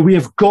 So we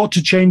have got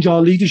to change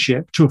our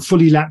leadership to a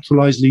fully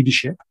lateralized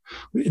leadership.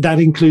 That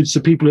includes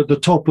the people at the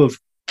top of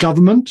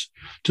government,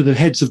 to the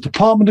heads of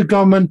department of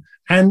government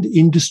and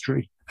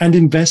industry and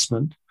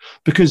investment,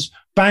 because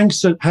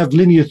banks that have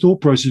linear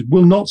thought processes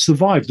will not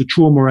survive the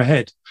trauma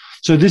ahead.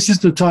 So this is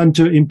the time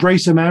to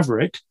embrace a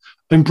maverick,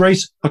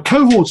 embrace a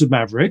cohort of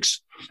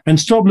mavericks, and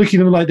stop looking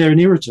at them like they're an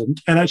irritant,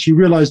 and actually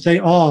realize they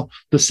are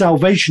the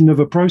salvation of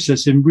a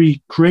process in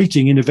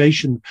recreating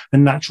innovation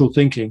and natural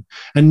thinking,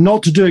 and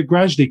not to do it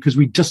gradually because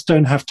we just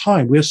don't have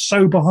time. We are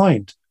so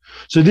behind.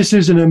 So this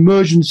is an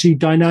emergency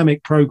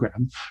dynamic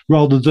program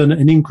rather than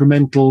an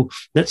incremental,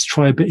 let's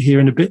try a bit here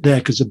and a bit there,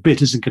 because a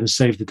bit isn't going to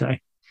save the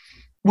day.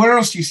 Where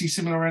else do you see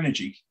similar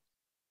energy?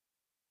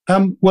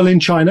 Well, in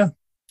China,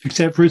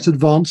 except for it's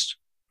advanced.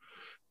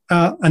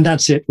 And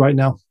that's it right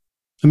now.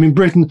 I mean,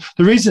 Britain,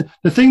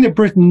 the thing that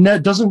Britain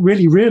doesn't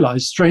really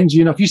realize,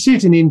 strangely enough, you see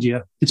it in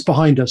India, it's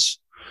behind us,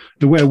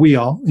 where we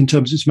are in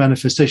terms of its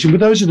manifestation.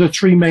 But those are the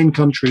three main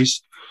countries.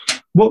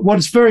 What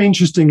is very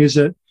interesting is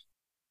that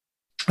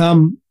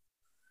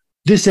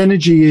this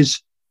energy is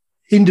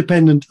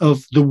independent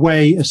of the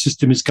way a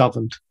system is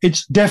governed.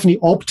 It's definitely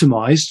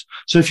optimized.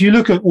 So if you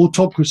look at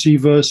autocracy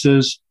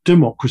versus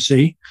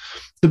democracy,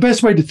 the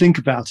best way to think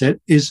about it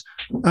is,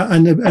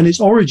 and its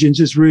origins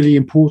is really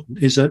important,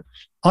 is that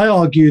I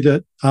argue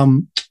that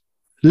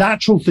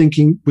lateral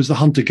thinking was the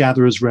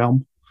hunter-gatherer's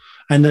realm,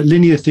 and that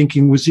linear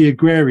thinking was the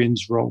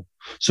agrarian's role.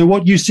 So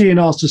what you see in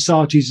our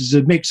societies is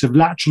a mix of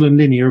lateral and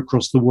linear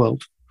across the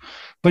world.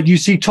 But you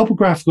see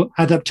topographical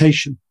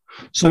adaptation.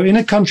 So in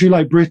a country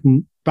like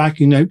Britain,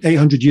 back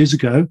 800 years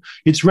ago,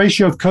 its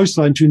ratio of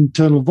coastline to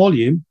internal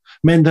volume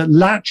meant that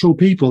lateral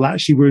people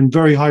actually were in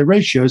very high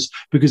ratios,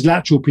 because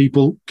lateral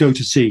people go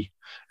to sea.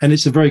 And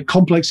it's a very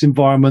complex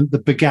environment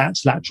that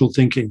begats lateral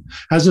thinking.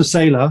 As a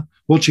sailor,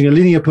 watching a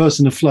linear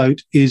person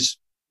afloat is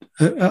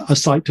a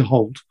sight to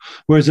hold,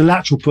 whereas a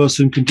lateral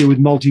person can deal with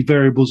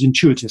multivariables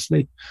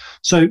intuitively.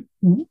 So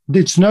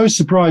it's no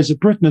surprise that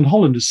Britain and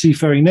Holland, as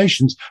seafaring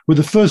nations, were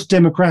the first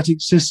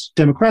democratic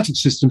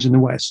systems in the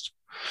West.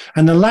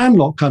 And the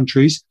landlocked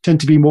countries tend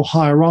to be more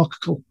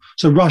hierarchical.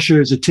 So Russia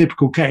is a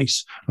typical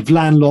case of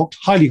landlocked,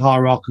 highly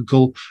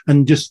hierarchical,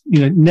 and just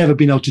never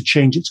been able to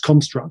change its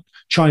construct.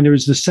 China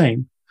is the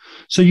same.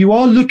 So you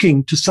are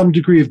looking to some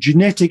degree of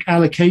genetic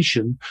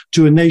allocation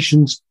to a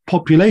nation's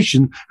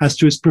population as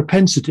to its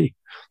propensity.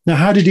 Now,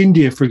 how did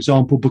India, for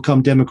example,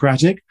 become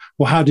democratic?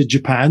 Or how did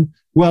Japan?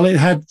 Well, it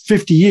had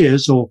 50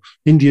 years, or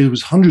India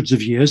was hundreds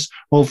of years,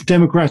 of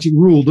democratic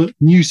rule that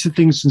new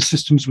things and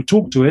systems were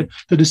taught to it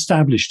that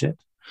established it.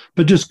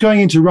 But just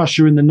going into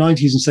Russia in the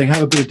 90s and saying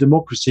have a bit of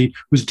democracy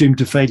was doomed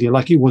to failure,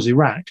 like it was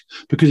Iraq,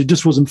 because it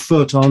just wasn't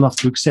fertile enough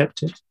to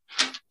accept it.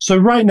 So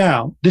right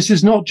now, this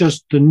is not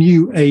just the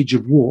new age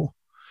of war.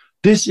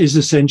 This is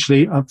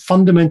essentially a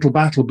fundamental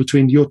battle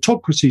between the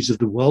autocracies of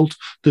the world,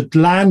 the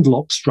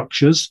landlocked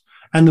structures,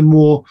 and the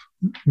more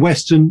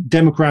Western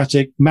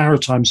democratic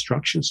maritime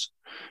structures.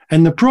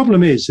 And the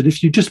problem is that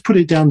if you just put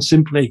it down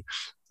simply,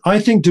 I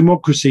think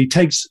democracy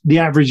takes the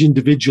average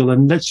individual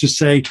and let's just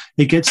say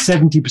it gets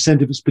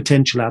 70% of its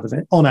potential out of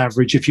it on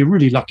average, if you're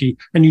really lucky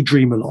and you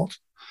dream a lot.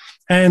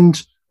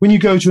 And when you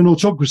go to an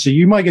autocracy,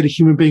 you might get a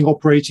human being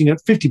operating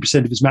at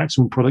 50% of his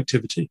maximum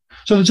productivity.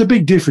 So there's a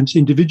big difference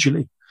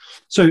individually.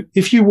 So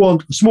if you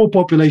want a small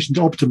population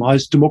to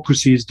optimize,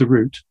 democracy is the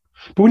route.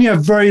 But when you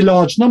have very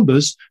large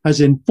numbers,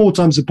 as in 4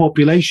 times the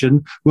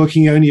population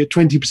working only at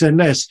 20%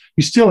 less,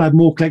 you still have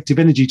more collective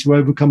energy to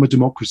overcome a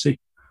democracy.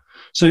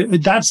 So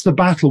that's the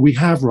battle we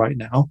have right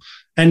now.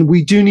 And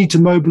we do need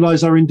to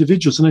mobilize our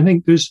individuals. And I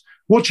think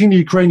watching the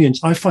Ukrainians,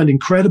 I find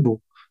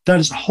incredible. That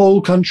is a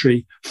whole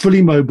country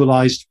fully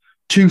mobilized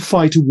to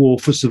fight a war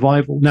for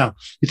survival. Now,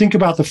 you think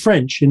about the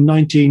French in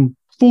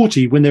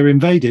 1940 when they were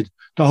invaded,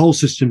 the whole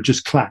system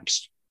just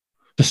collapsed.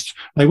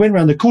 They went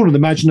around the corner of the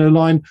Maginot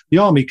Line, the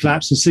army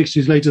collapsed, and 6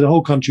 years later, the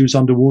whole country was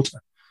underwater.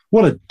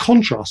 What a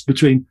contrast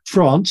between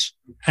France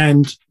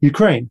and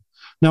Ukraine.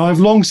 Now, I've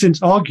long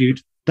since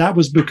argued that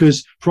was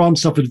because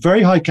France suffered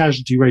very high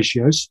casualty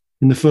ratios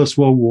in the First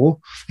World War.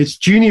 Its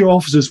junior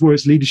officers were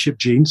its leadership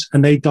genes,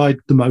 and they died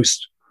the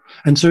most.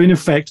 And so, in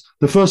effect,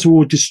 the First World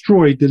War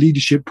destroyed the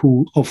leadership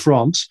pool of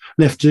France,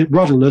 left it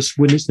rudderless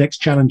when its next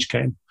challenge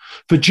came.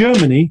 For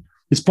Germany,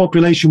 its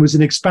population was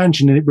in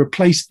expansion and it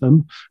replaced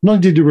them. Not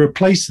only did it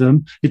replace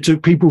them, it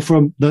took people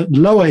from the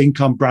lower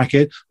income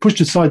bracket, pushed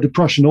aside the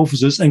Prussian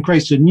officers and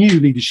created a new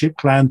leadership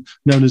clan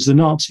known as the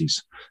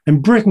Nazis.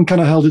 And Britain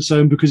kind of held its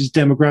own because its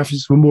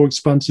demographics were more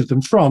expansive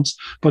than France,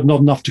 but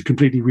not enough to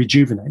completely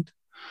rejuvenate.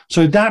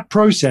 So that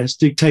process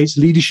dictates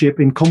leadership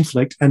in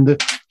conflict and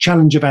the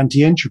challenge of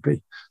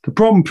anti-entropy. The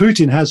problem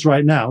Putin has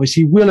right now is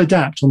he will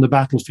adapt on the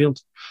battlefield.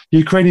 The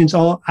Ukrainians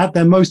are at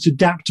their most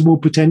adaptable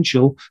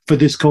potential for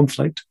this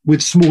conflict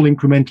with small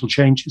incremental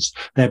changes.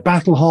 They're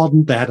battle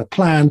hardened. They had a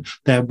plan.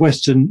 They have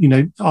Western,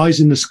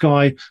 eyes in the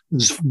sky.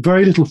 There's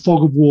very little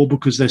fog of war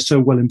because they're so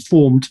well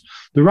informed.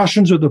 The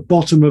Russians are at the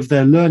bottom of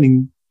their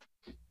learning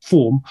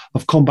form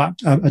of combat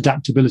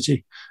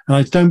adaptability. And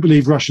I don't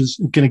believe Russia's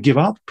going to give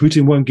up.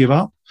 Putin won't give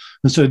up.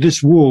 And so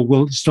this war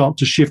will start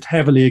to shift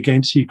heavily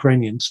against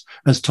Ukrainians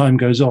as time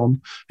goes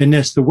on,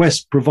 unless the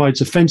West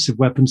provides offensive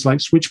weapons like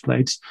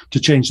switchblades to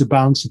change the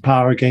balance of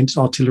power against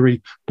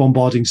artillery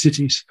bombarding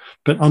cities.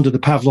 But under the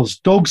Pavlov's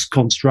dogs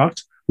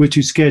construct, we're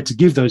too scared to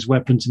give those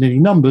weapons in any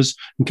numbers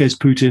in case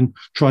Putin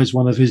tries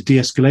one of his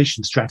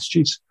de-escalation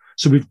strategies.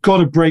 So we've got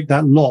to break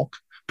that lock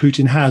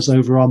Putin has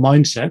over our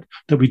mindset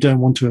that we don't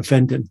want to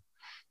offend him.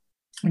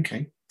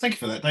 Okay. Thank you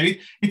for that, David.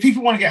 If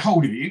people want to get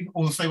hold of you,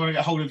 or if they want to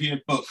get hold of your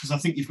book, because I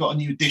think you've got a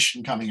new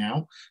edition coming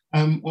out,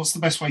 what's the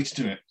best way to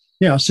do it?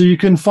 Yeah, so you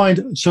can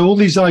so all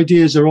these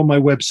ideas are on my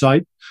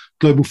website,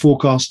 Global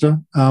Forecaster,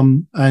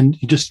 and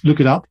you just look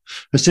it up.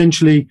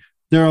 Essentially,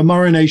 there are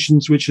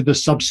Murraynations, which are the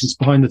substance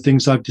behind the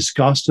things I've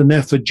discussed, and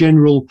they're for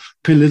general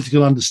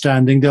political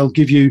understanding. They'll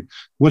give you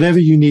whatever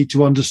you need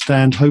to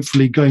understand,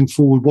 hopefully going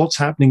forward, what's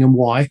happening and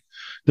why.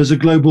 There's a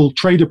global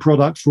trader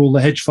product for all the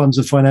hedge funds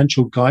and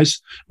financial guys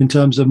in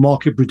terms of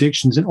market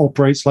predictions. It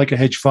operates like a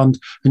hedge fund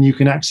and you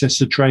can access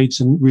the trades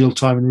in real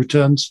time and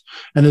returns.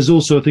 And there's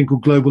also a thing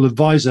called Global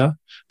Advisor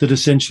that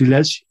essentially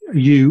lets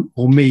you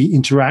or me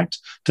interact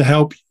to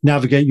help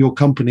navigate your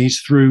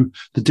companies through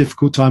the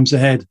difficult times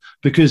ahead.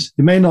 Because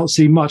it may not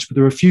seem much, but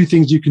there are a few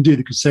things you can do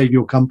that could save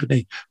your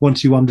company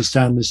once you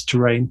understand this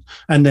terrain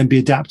and then be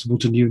adaptable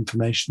to new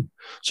information.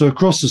 So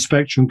across the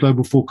spectrum,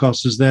 Global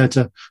Forecast is there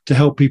to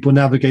help people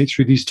navigate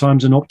through these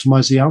times and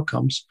optimize the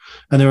outcomes.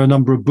 And there are a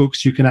number of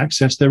books you can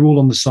access. They're all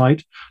on the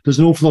site. There's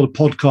an awful lot of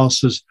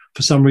podcasters.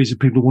 For some reason,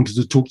 people wanted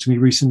to talk to me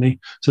recently.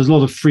 So there's a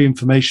lot of free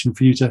information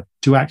for you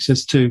to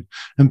access too.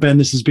 And Ben,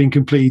 this has been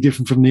completely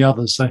different from the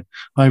others. So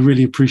I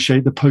really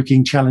appreciate the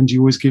poking challenge you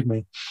always give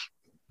me.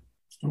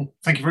 Well,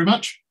 thank you very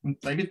much,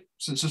 David.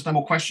 Since there's no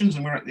more questions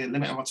and we're at the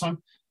limit of our time,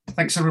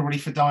 thanks everybody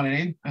for dialing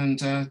in.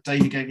 And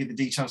David gave you the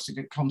details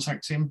to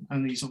contact him,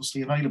 and he's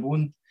obviously available.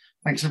 And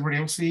thanks everybody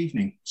else for the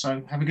evening.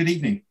 So have a good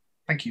evening.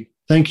 Thank you.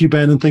 Thank you,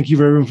 Ben, and thank you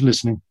very much for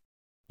listening.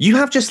 You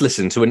have just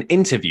listened to an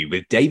interview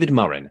with David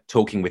Murrin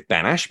talking with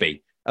Ben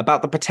Ashby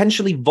about the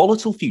potentially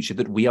volatile future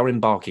that we are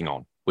embarking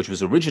on, which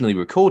was originally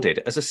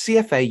recorded as a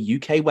CFA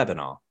UK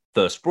webinar,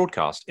 first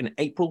broadcast in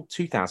April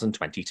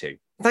 2022.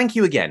 Thank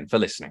you again for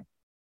listening.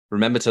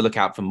 Remember to look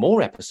out for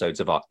more episodes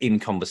of our In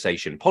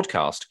Conversation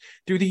podcast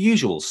through the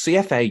usual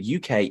CFA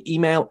UK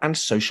email and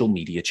social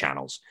media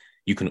channels.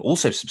 You can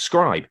also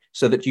subscribe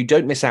so that you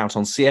don't miss out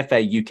on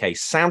CFA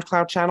UK's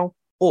SoundCloud channel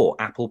or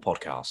Apple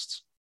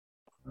Podcasts.